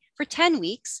daily for 10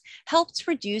 weeks helped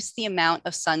reduce the amount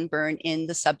of sunburn in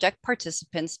the subject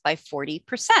participants by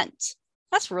 40%.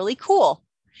 That's really cool.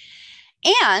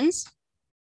 And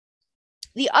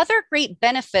the other great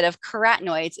benefit of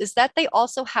carotenoids is that they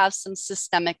also have some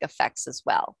systemic effects as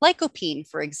well. Lycopene,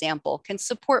 for example, can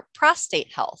support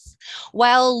prostate health,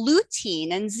 while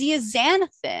lutein and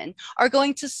zeaxanthin are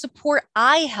going to support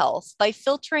eye health by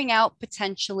filtering out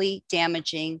potentially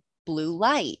damaging blue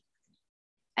light.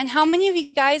 And how many of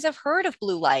you guys have heard of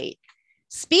blue light?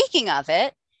 Speaking of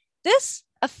it, the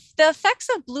effects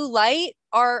of blue light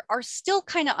are still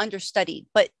kind of understudied,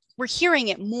 but we're hearing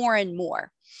it more and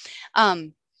more.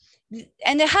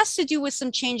 And it has to do with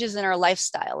some changes in our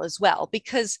lifestyle as well,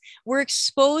 because we're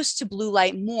exposed to blue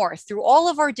light more through all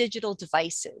of our digital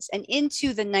devices and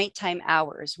into the nighttime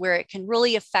hours, where it can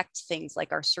really affect things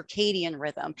like our circadian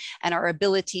rhythm and our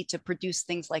ability to produce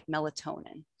things like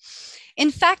melatonin.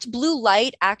 In fact, blue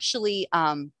light actually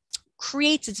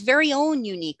creates its very own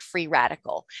unique free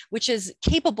radical, which is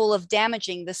capable of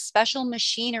damaging the special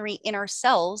machinery in our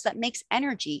cells that makes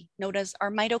energy, known as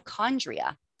our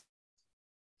mitochondria.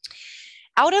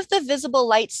 Out of the visible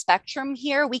light spectrum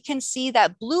here, we can see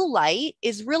that blue light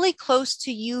is really close to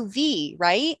UV,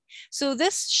 right? So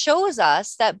this shows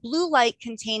us that blue light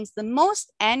contains the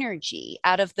most energy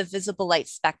out of the visible light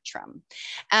spectrum.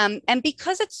 And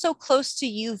because it's so close to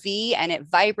UV and it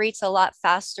vibrates a lot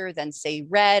faster than, say,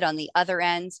 red on the other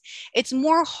ends, it's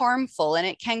more harmful, and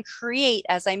it can create,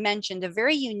 as I mentioned, a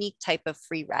very unique type of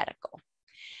free radical.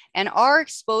 And our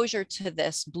exposure to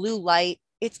this blue light,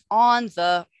 it's on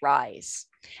the rise.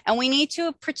 And we need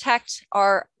to protect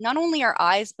not only our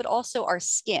eyes, but also our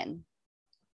skin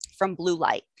from blue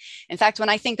light. In fact, when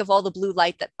I think of all the blue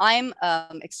light that I'm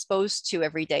exposed to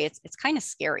every day, it's kind of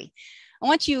scary. I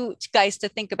want you guys to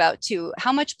think about too,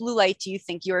 how much blue light do you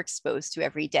think you're exposed to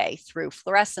every day through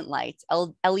fluorescent lights,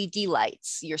 LED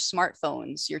lights, your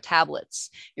smartphones, your tablets,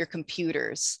 your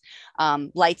computers,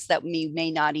 lights that we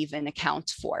may not even account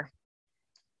for?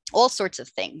 All sorts of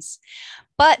things.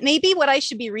 But maybe what I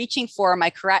should be reaching for are my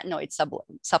carotenoid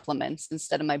supplements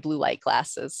instead of my blue light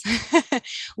glasses.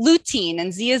 Lutein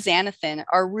and zeaxanthin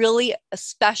are really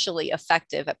especially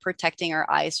effective at protecting our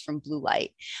eyes from blue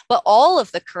light. But all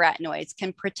of the carotenoids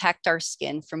can protect our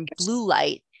skin from blue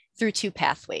light through two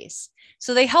pathways.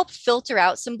 So they help filter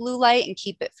out some blue light and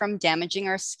keep it from damaging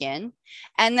our skin.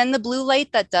 And then the blue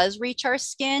light that does reach our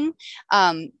skin,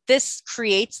 this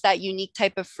creates that unique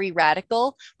type of free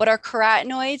radical, but our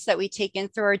carotenoids that we take in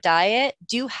through our diet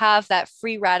do have that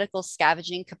free radical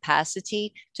scavenging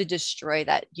capacity to destroy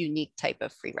that unique type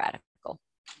of free radical.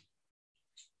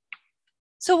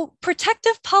 So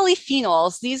protective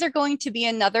polyphenols, these are going to be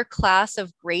another class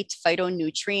of great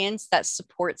phytonutrients that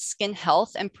support skin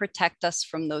health and protect us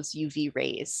from those UV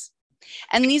rays.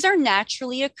 And these are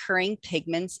naturally occurring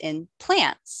pigments in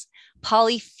plants.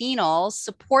 Polyphenols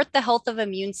support the health of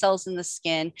immune cells in the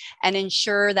skin and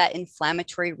ensure that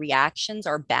inflammatory reactions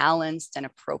are balanced and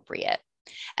appropriate.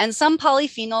 And some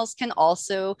polyphenols can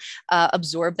also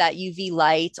absorb that UV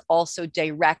light, also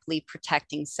directly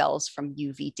protecting cells from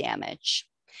UV damage.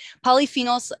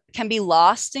 Polyphenols can be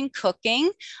lost in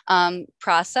cooking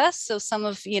process. So some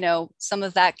of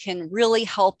that can really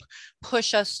help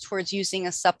push us towards using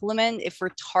a supplement if we're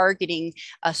targeting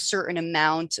a certain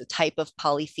amount type of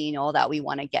polyphenol that we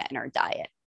want to get in our diet.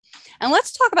 And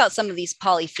let's talk about some of these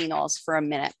polyphenols for a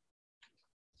minute.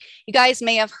 You guys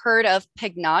may have heard of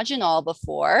pycnogenol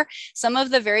before. Some of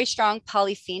the very strong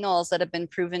polyphenols that have been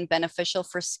proven beneficial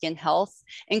for skin health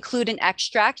include an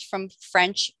extract from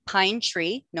French pine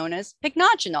tree known as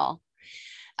pycnogenol.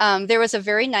 There was a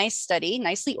very nice study,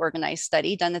 nicely organized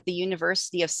study done at the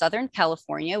University of Southern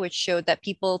California, which showed that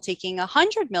people taking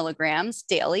 100 milligrams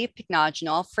daily of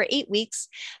pycnogenol for 8 weeks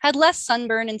had less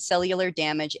sunburn and cellular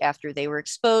damage after they were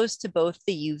exposed to both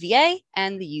the UVA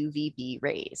and the UVB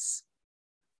rays.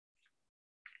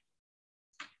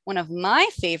 One of my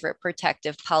favorite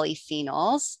protective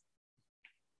polyphenols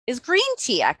is green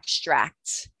tea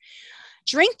extract.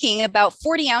 Drinking about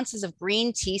 40 ounces of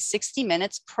green tea 60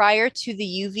 minutes prior to the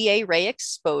UVA ray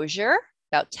exposure,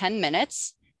 about 10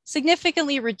 minutes,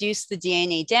 significantly reduced the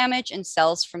DNA damage in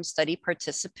cells from study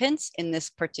participants in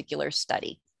this particular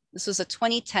study. This was a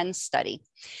 2010 study.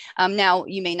 Now,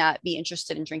 you may not be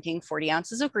interested in drinking 40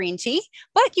 ounces of green tea,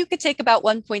 but you could take about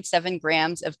 1.7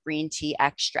 grams of green tea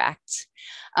extract.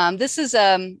 This is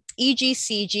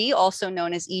EGCG, also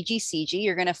known as EGCG.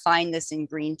 You're going to find this in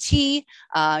green tea.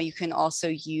 You can also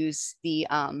use the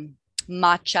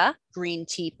matcha green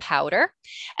tea powder.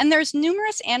 And there's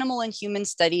numerous animal and human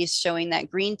studies showing that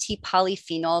green tea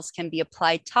polyphenols can be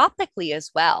applied topically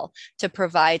as well to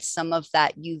provide some of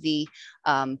that UV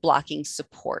blocking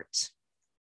support.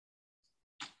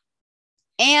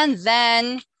 And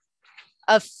then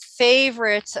a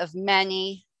favorite of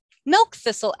many, milk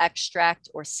thistle extract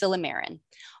or silymarin.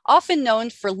 Often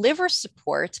known for liver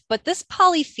support, but this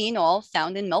polyphenol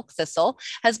found in milk thistle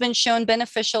has been shown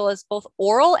beneficial as both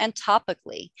oral and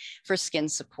topically for skin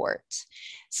support.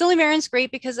 Silymarin is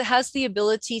great because it has the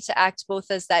ability to act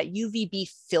both as that UVB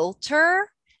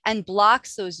filter and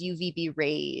blocks those UVB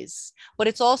rays, but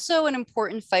it's also an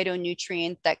important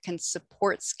phytonutrient that can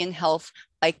support skin health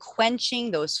by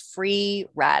quenching those free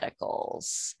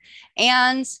radicals.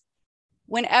 And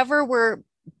whenever we're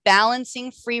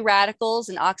balancing free radicals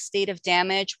and oxidative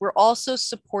damage, we're also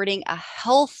supporting a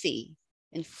healthy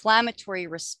inflammatory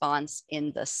response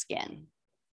in the skin.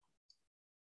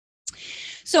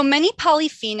 So many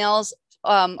polyphenols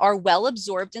are well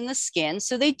absorbed in the skin,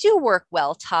 so they do work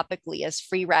well topically as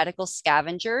free radical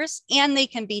scavengers, and they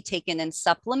can be taken in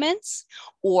supplements,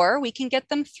 or we can get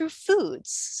them through foods,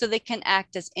 so they can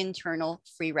act as internal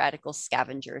free radical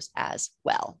scavengers as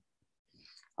well.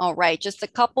 All right, just a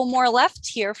couple more left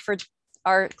here for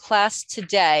our class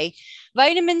today.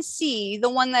 Vitamin C, the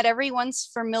one that everyone's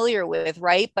familiar with,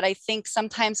 right? But I think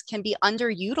sometimes can be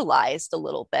underutilized a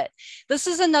little bit. This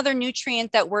is another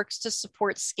nutrient that works to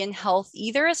support skin health,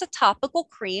 either as a topical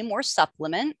cream or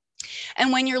supplement.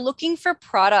 And when you're looking for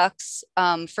products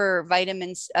for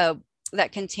vitamins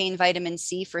that contain vitamin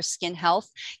C for skin health,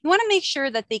 you want to make sure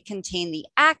that they contain the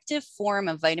active form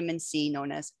of vitamin C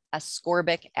known as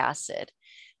ascorbic acid,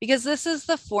 because this is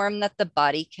the form that the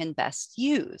body can best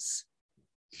use.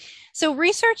 So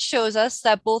research shows us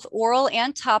that both oral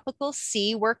and topical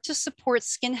C work to support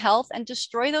skin health and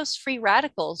destroy those free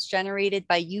radicals generated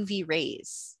by UV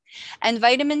rays. And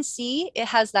vitamin C, it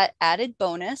has that added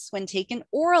bonus when taken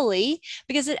orally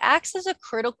because it acts as a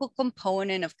critical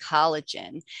component of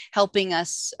collagen, helping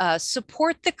us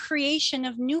support the creation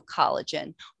of new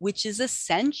collagen, which is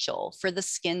essential for the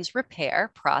skin's repair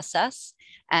process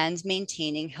and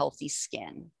maintaining healthy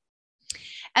skin.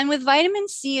 And with vitamin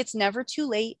C, it's never too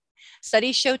late.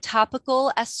 Studies show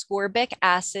topical ascorbic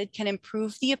acid can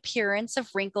improve the appearance of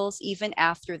wrinkles even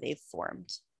after they've formed.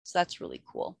 So that's really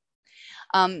cool.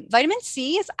 Vitamin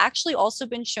C has actually also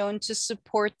been shown to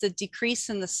support the decrease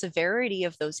in the severity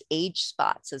of those age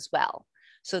spots as well.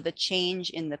 So the change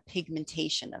in the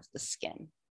pigmentation of the skin.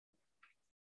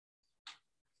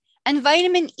 And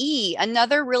vitamin E,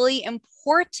 another really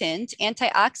important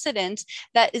antioxidant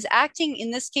that is acting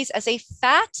in this case as a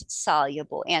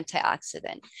fat-soluble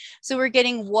antioxidant. So we're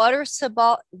getting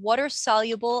water-soluble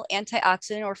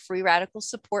antioxidant or free radical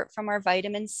support from our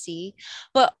vitamin C,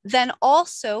 but then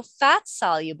also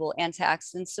fat-soluble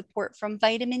antioxidant support from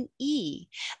vitamin E.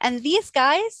 And these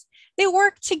guys, they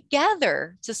work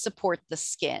together to support the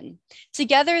skin.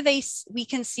 Together, we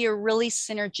can see a really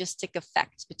synergistic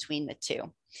effect between the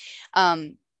two.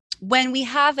 When we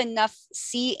have enough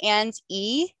C and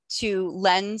E to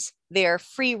lend their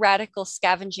free radical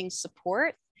scavenging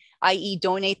support, i.e.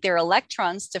 donate their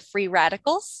electrons to free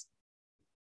radicals,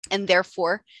 and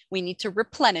therefore we need to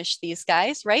replenish these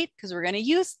guys, right? Because we're going to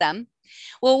use them.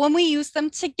 Well, when we use them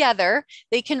together,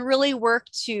 they can really work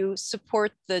to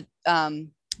support the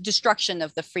destruction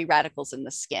of the free radicals in the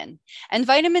skin. And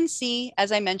vitamin C,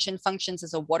 as I mentioned, functions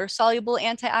as a water-soluble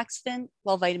antioxidant,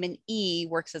 while vitamin E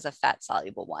works as a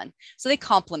fat-soluble one. So they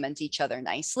complement each other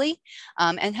nicely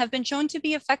and have been shown to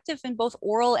be effective in both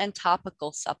oral and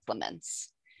topical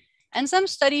supplements. And some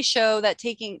studies show that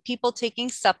people taking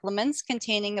supplements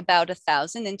containing about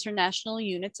 1,000 international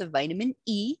units of vitamin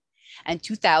E and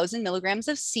 2,000 milligrams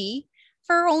of C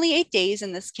for only 8 days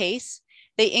in this case,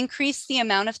 they increased the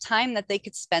amount of time that they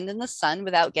could spend in the sun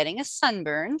without getting a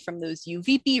sunburn from those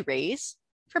UVB rays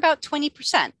for about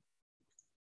 20%.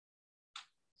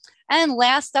 And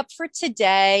last up for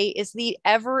today is the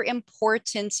ever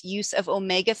important use of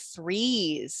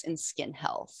omega-3s in skin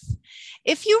health.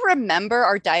 If you remember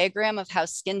our diagram of how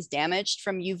skin's damaged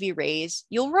from UV rays,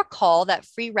 you'll recall that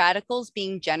free radicals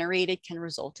being generated can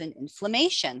result in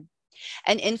inflammation.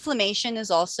 And inflammation is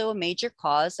also a major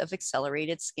cause of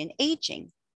accelerated skin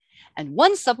aging. And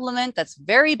one supplement that's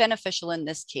very beneficial in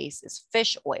this case is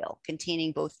fish oil,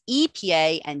 containing both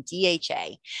EPA and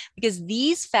DHA, because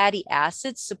these fatty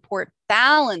acids support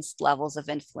balanced levels of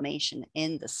inflammation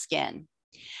in the skin.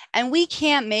 And we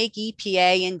can't make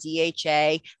EPA and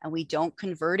DHA, and we don't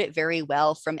convert it very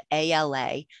well from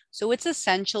ALA. So it's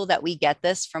essential that we get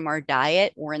this from our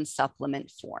diet or in supplement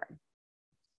form.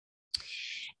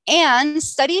 And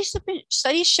studies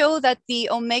show that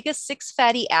the omega-6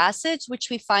 fatty acids,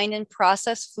 which we find in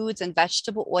processed foods and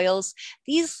vegetable oils,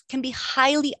 these can be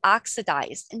highly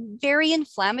oxidized and very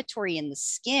inflammatory in the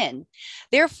skin.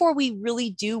 Therefore, we really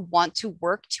do want to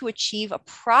work to achieve a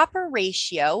proper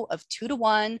ratio of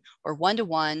 2:1 or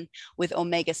 1:1 with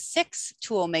omega-6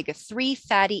 to omega-3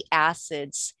 fatty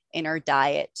acids in our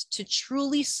diet to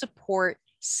truly support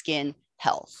skin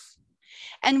health.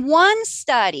 And one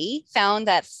study found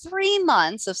that 3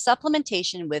 months of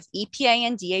supplementation with EPA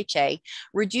and DHA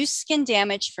reduced skin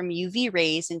damage from UV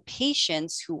rays in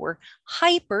patients who were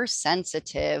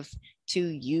hypersensitive to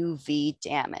UV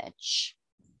damage.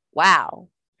 Wow.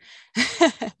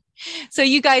 So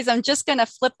you guys, I'm just going to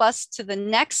flip us to the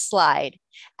next slide.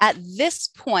 At this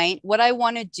point, what I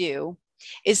want to do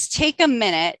is take a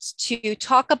minute to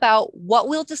talk about what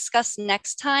we'll discuss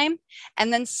next time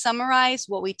and then summarize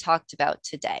what we talked about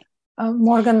today.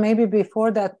 Morgan, maybe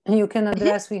before that, you can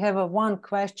address, we have one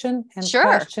question, and sure.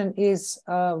 Question is,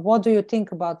 what do you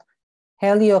think about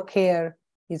HelioCare?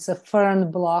 It's a fern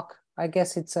block. I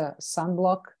guess it's a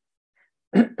sunblock,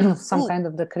 some kind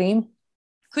of the cream.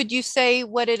 Could you say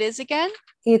what it is again?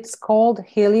 It's called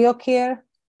HelioCare.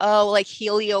 Oh, like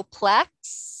Helioplex?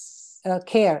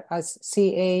 Care, as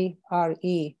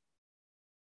C-A-R-E.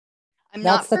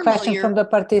 That's the question from the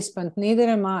participant. Neither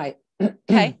am I.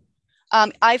 Okay.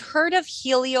 I've heard of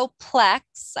Helioplex.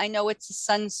 I know it's a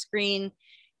sunscreen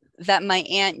that my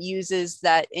aunt uses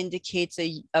that indicates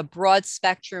a broad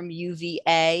spectrum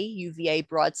UVA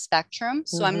broad spectrum.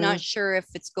 So I'm not sure if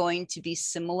it's going to be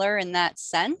similar in that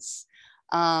sense.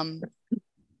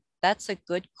 That's a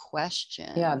good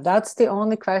question. Yeah, that's the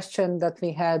only question that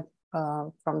we had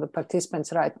from the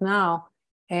participants right now.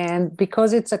 And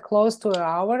because it's a close to an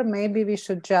hour, maybe we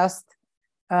should just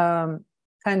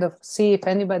kind of see if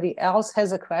anybody else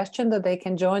has a question that they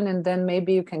can join, and then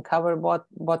maybe you can cover what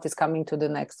is coming to the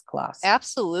next class.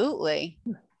 Absolutely.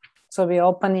 So we're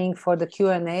opening for the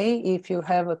Q&A. If you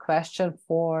have a question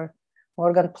for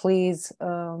Morgan, please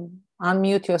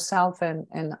unmute yourself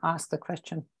and ask the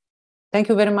question. Thank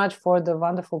you very much for the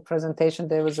wonderful presentation.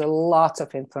 There was a lot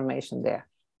of information there.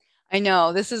 I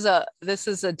know this is a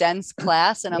dense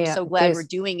class, and I'm so glad we're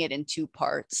doing it in 2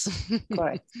 parts.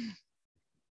 Correct.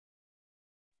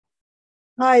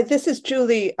 Hi, this is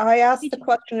Julie. I asked the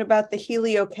question about the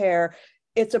HelioCare.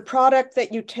 It's a product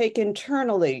that you take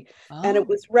internally, and it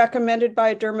was recommended by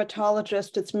a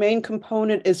dermatologist. Its main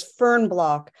component is fern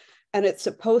block, and it's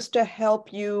supposed to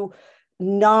help you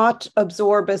not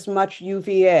absorb as much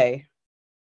UVA.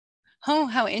 Oh,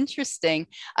 how interesting.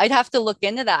 I'd have to look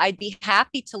into that. I'd be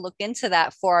happy to look into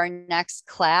that for our next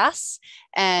class.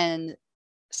 And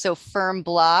so fern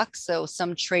block, so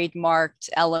some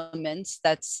trademarked elements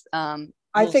that's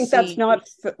I think that's not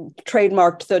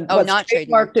trademarked. What's not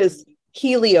trademarked is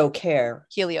HelioCare.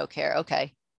 HelioCare,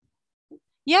 okay.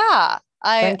 Yeah.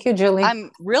 Thank you, Julie.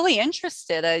 I'm really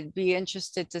interested. I'd be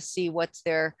interested to see what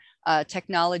their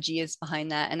technology is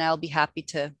behind that, and I'll be happy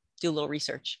to do a little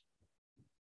research.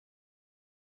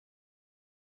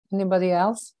 Anybody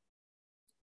else?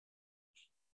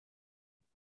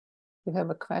 You have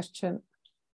a question?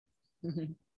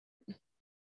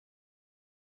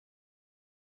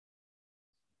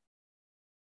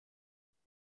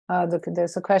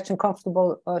 There's a question,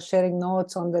 comfortable sharing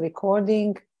notes on the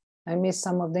recording. I missed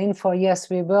some of the info. Yes,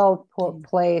 we will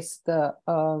place the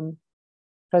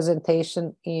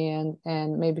presentation in,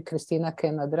 and maybe Christina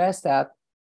can address that,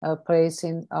 place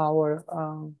in our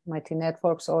Mighty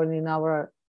Networks or in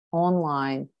our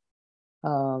online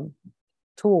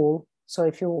tool. So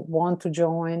if you want to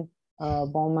join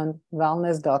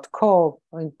bowmanwellness.co,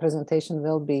 presentation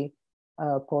will be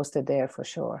posted there for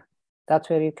sure. That's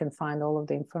where you can find all of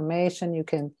the information. You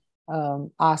can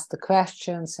ask the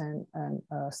questions and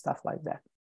stuff like that.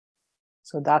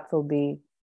 So that will be,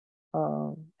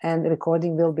 and the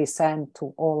recording will be sent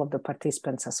to all of the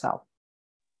participants as well.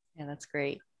 Yeah, that's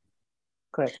great.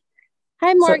 Great.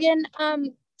 Hi, Morgan.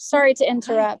 Sorry to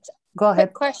interrupt. Go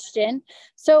ahead. Quick question.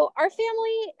 So our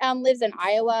family lives in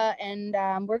Iowa, and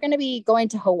we're going to be going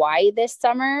to Hawaii this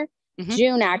summer.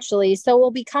 June, actually. So we'll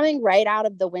be coming right out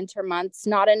of the winter months,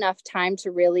 not enough time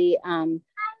to really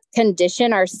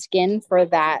condition our skin for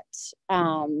that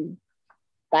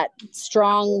that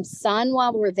strong sun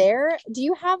while we're there. Do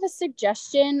you have a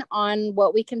suggestion on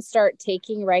what we can start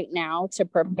taking right now to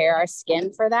prepare our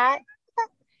skin for that?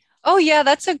 Oh, yeah,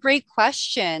 that's a great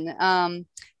question.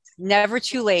 Never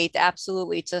too late,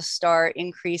 absolutely, to start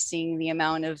increasing the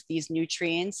amount of these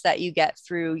nutrients that you get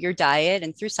through your diet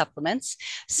and through supplements.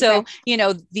 So, you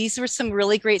know, these were some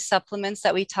really great supplements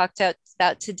that we talked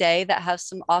about today that have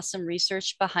some awesome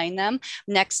research behind them.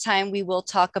 Next time, we will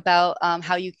talk about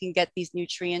how you can get these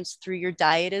nutrients through your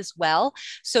diet as well.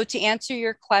 So to answer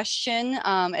your question,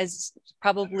 as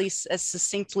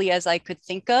succinctly as I could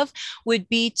think of, would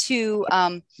be to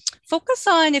focus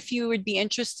on if you would be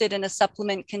interested in a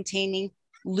supplement containing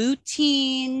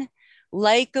lutein,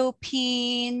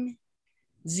 lycopene,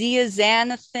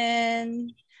 zeaxanthin,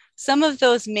 some of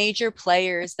those major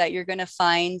players that you're going to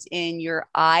find in your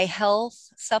eye health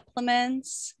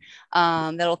supplements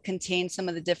that'll contain some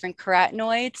of the different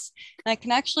carotenoids. And I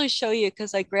can actually show you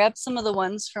because I grabbed some of the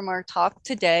ones from our talk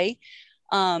today.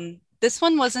 This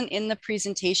one wasn't in the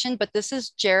presentation, but this is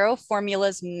Gero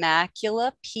Formula's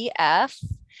Macula PF.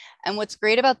 And what's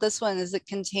great about this one is it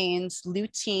contains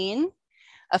lutein,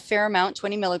 a fair amount,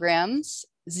 20 milligrams,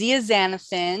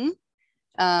 zeaxanthin,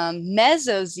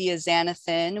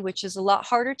 mesozeaxanthin, which is a lot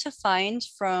harder to find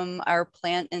from our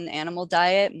plant and animal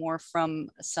diet, more from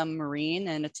some marine,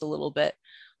 and it's a little bit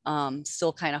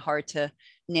still kind of hard to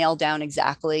nail down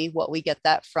exactly what we get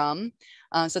that from.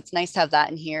 So it's nice to have that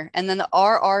in here. And then the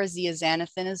RR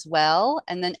zeaxanthin as well,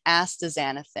 and then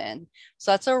astaxanthin.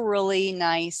 So that's a really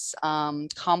nice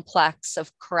complex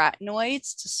of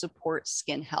carotenoids to support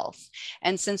skin health.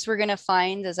 And since we're going to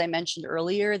find, as I mentioned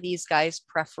earlier, these guys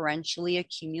preferentially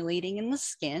accumulating in the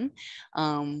skin,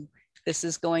 this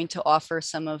is going to offer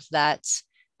some of that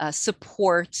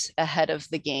support ahead of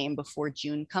the game before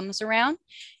June comes around.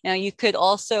 Now, you could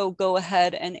also go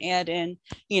ahead and add in,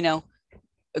 you know,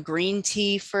 a green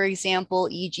tea, for example,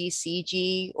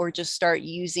 EGCG, or just start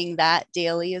using that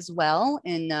daily as well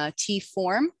in tea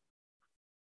form.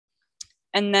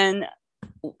 And then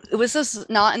it was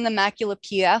just not in the macula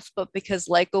PF, but because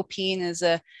lycopene is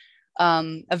a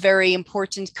very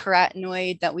important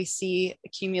carotenoid that we see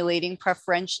accumulating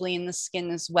preferentially in the skin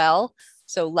as well.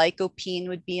 So lycopene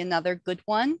would be another good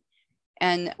one.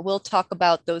 And we'll talk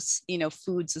about those, you know,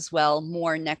 foods as well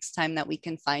more next time that we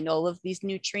can find all of these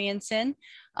nutrients in.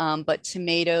 But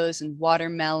tomatoes and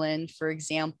watermelon, for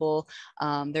example,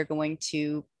 they're going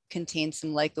to contain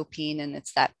some lycopene, and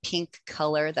it's that pink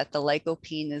color that the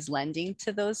lycopene is lending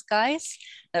to those guys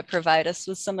that provide us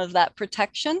with some of that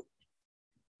protection.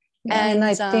 And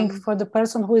I think for the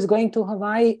person who is going to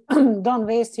Hawaii, don't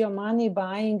waste your money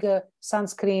buying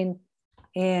sunscreen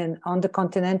on the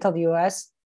continental US,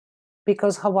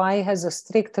 because Hawaii has a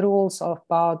strict rules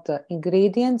about the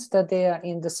ingredients that they are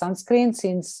in the sunscreen,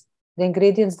 since the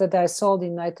ingredients that are sold in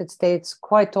the United States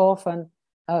quite often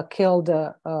kill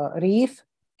the reef,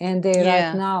 and they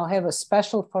right now have a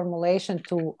special formulation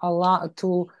to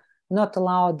not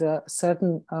allow the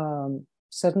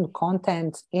certain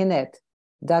content in it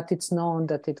that it's known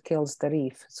that it kills the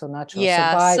reef. So natural.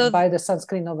 So buy the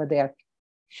sunscreen over there.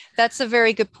 That's a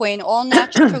very good point. All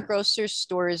natural grocers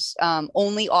stores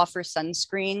only offer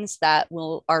sunscreens that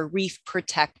are reef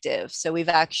protective. So we've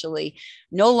actually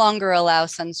no longer allow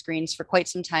sunscreens for quite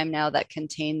some time now that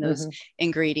contain those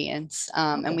ingredients.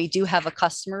 And we do have a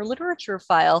customer literature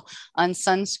file on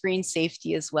sunscreen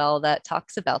safety as well that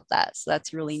talks about that. So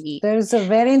that's really neat. There's a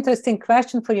very interesting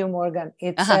question for you, Morgan.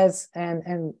 It says,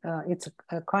 and it's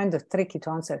a kind of tricky to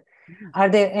answer. Are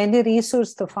there any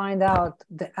resources to find out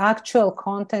the actual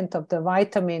content of the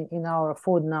vitamin in our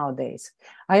food nowadays?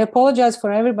 I apologize for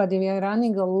everybody. We are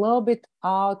running a little bit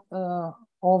out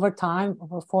over time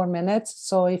for 4 minutes.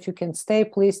 So if you can stay,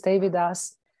 please stay with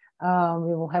us.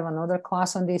 We will have another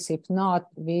class on this. If not,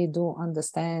 we do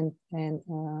understand and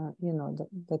you know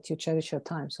that you cherish your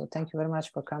time. So thank you very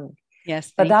much for coming.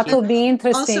 Yes, but that will be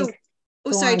interesting.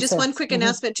 Also, oh, sorry, just one quick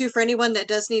announcement too for anyone that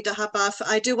does need to hop off.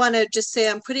 I do want to just say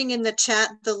I'm putting in the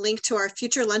chat the link to our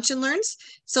future lunch and learns.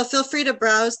 So feel free to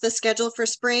browse the schedule for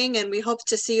spring, and we hope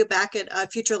to see you back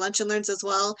at future lunch and learns as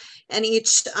well. And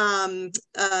each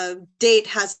date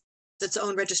has its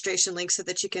own registration link so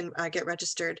that you can get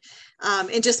registered.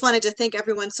 And just wanted to thank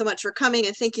everyone so much for coming,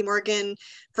 and thank you, Morgan,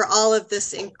 for all of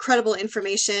this incredible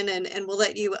information. And we'll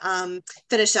let you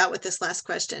finish out with this last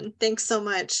question. Thanks so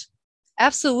much.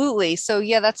 Absolutely. So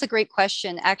yeah, that's a great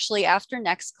question. Actually, after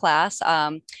next class,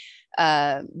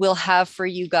 we'll have for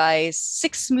you guys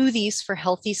 6 smoothies for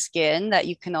healthy skin that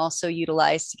you can also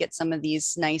utilize to get some of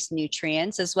these nice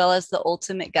nutrients, as well as the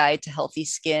ultimate guide to healthy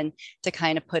skin to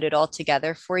kind of put it all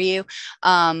together for you.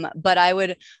 But I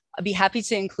would be happy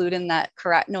to include in that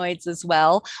carotenoids as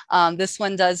well. This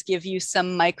one does give you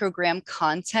some microgram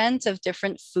content of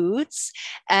different foods.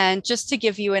 And just to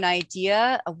give you an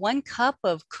idea, 1 cup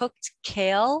of cooked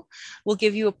kale will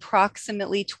give you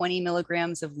approximately 20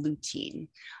 milligrams of lutein.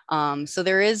 So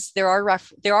there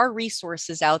are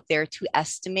resources out there to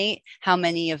estimate how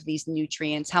many of these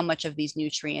nutrients, how much of these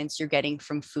nutrients you're getting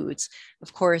from foods.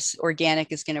 Of course,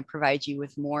 organic is going to provide you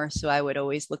with more, so I would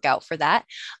always look out for that.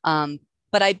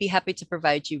 But I'd be happy to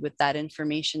provide you with that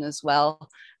information as well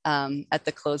at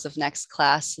the close of next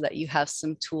class, so that you have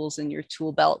some tools in your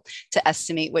tool belt to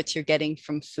estimate what you're getting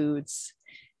from foods.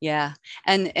 Yeah.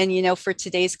 And you know, for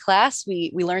today's class,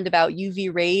 we learned about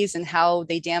UV rays and how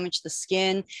they damage the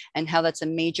skin and how that's a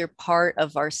major part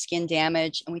of our skin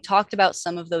damage. And we talked about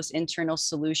some of those internal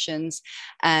solutions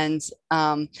and,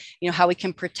 you know, how we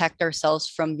can protect ourselves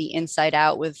from the inside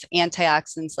out with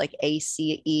antioxidants like A,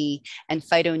 C, E, and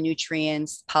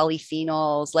phytonutrients,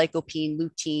 polyphenols, lycopene,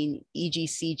 lutein,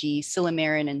 EGCG,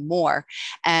 silymarin, and more.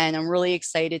 And I'm really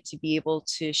excited to be able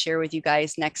to share with you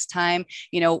guys next time,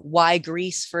 you know, why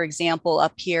grease for example,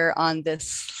 up here on this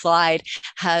slide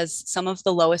has some of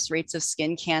the lowest rates of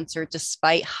skin cancer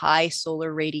despite high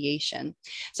solar radiation.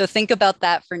 So think about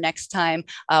that for next time.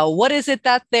 What is it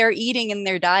that they're eating in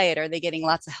their diet? Are they getting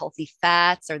lots of healthy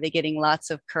fats? Are they getting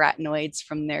lots of carotenoids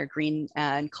from their green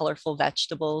and colorful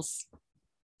vegetables?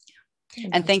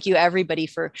 And thank you everybody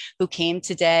who came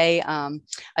today.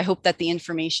 I hope that the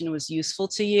information was useful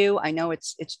to you. I know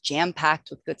it's jam-packed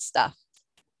with good stuff.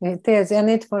 It is, and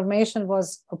information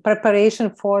was a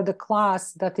preparation for the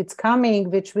class that it's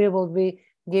coming, which we will be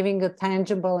giving a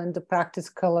tangible and the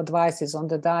practical advices on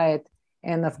the diet.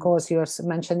 And of course, you're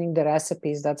mentioning the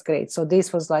recipes. That's great. So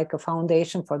this was like a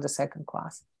foundation for the second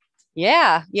class.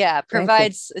 Yeah,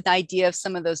 provides an idea of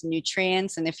some of those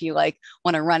nutrients. And if you like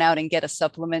want to run out and get a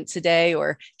supplement today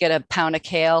or get a pound of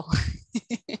kale,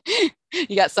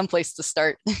 you got someplace to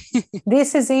start.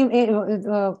 This is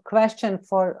a question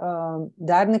for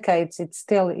Darnika. It's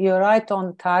still, you're right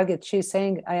on target. She's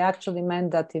saying, I actually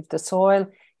meant that if the soil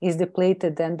is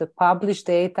depleted, then the published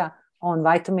data on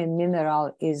vitamin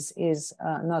mineral is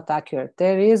not accurate.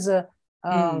 There is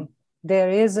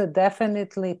a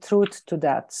definitely truth to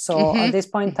that. So at this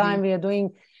point in time, we are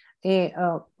doing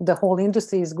the whole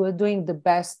industry is doing the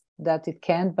best that it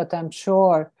can, but I'm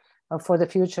sure for the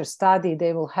future study,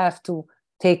 they will have to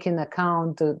take in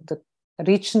account the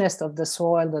richness of the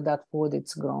soil that food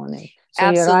it's grown in. So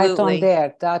Absolutely. You're right on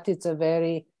there. That is a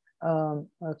very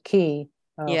key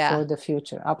for the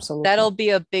future. Absolutely. That'll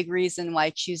be a big reason why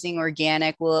choosing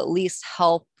organic will at least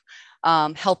help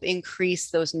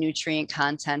increase those nutrient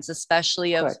contents,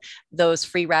 especially of those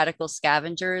free radical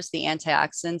scavengers, the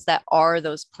antioxidants that are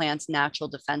those plants' natural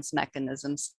defense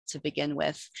mechanisms to begin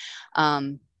with.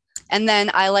 And then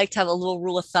I like to have a little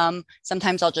rule of thumb.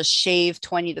 Sometimes I'll just shave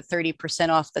 20 to 30%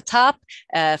 off the top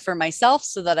for myself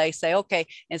so that I say, okay,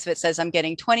 if it says I'm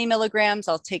getting 20 milligrams,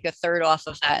 I'll take a third off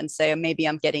of that and say, maybe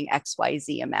I'm getting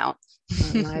XYZ amount.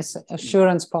 Nice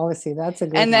assurance policy. That's a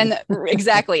good and then one.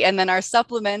 Exactly. And then our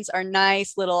supplements are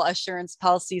nice little assurance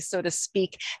policies, so to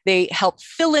speak. They help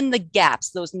fill in the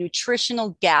gaps, those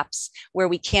nutritional gaps where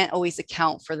we can't always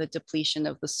account for the depletion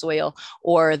of the soil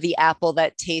or the apple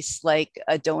that tastes like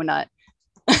a donut.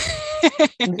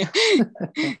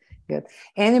 Good.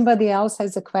 Anybody else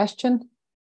has a question?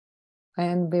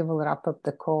 And we will wrap up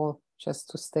the call just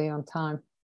to stay on time.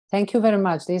 Thank you very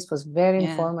much. This was very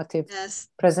informative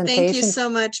presentation. Thank you so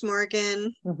much,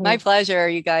 Morgan. My pleasure,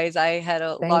 you guys. I had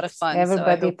a lot of fun.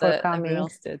 Everybody so I hope for coming. Everyone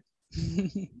else did.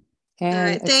 All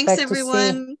right. Thanks,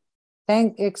 everyone.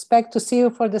 Expect to see you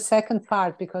for the second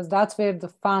part, because that's where the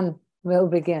fun will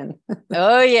begin.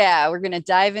 Oh, yeah. We're going to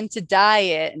dive into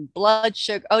diet and blood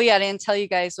sugar. Oh, yeah. I didn't tell you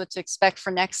guys what to expect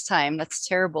for next time. That's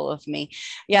terrible of me.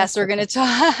 Yes, we're going to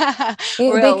talk.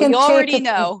 You already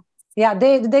know. Yeah,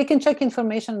 they can check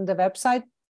information on the website.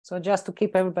 So just to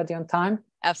keep everybody on time.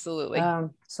 Absolutely.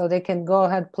 So they can go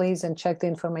ahead, please, and check the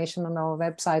information on our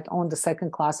website on the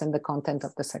second class and the content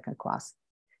of the second class.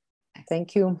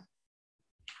 Thank you.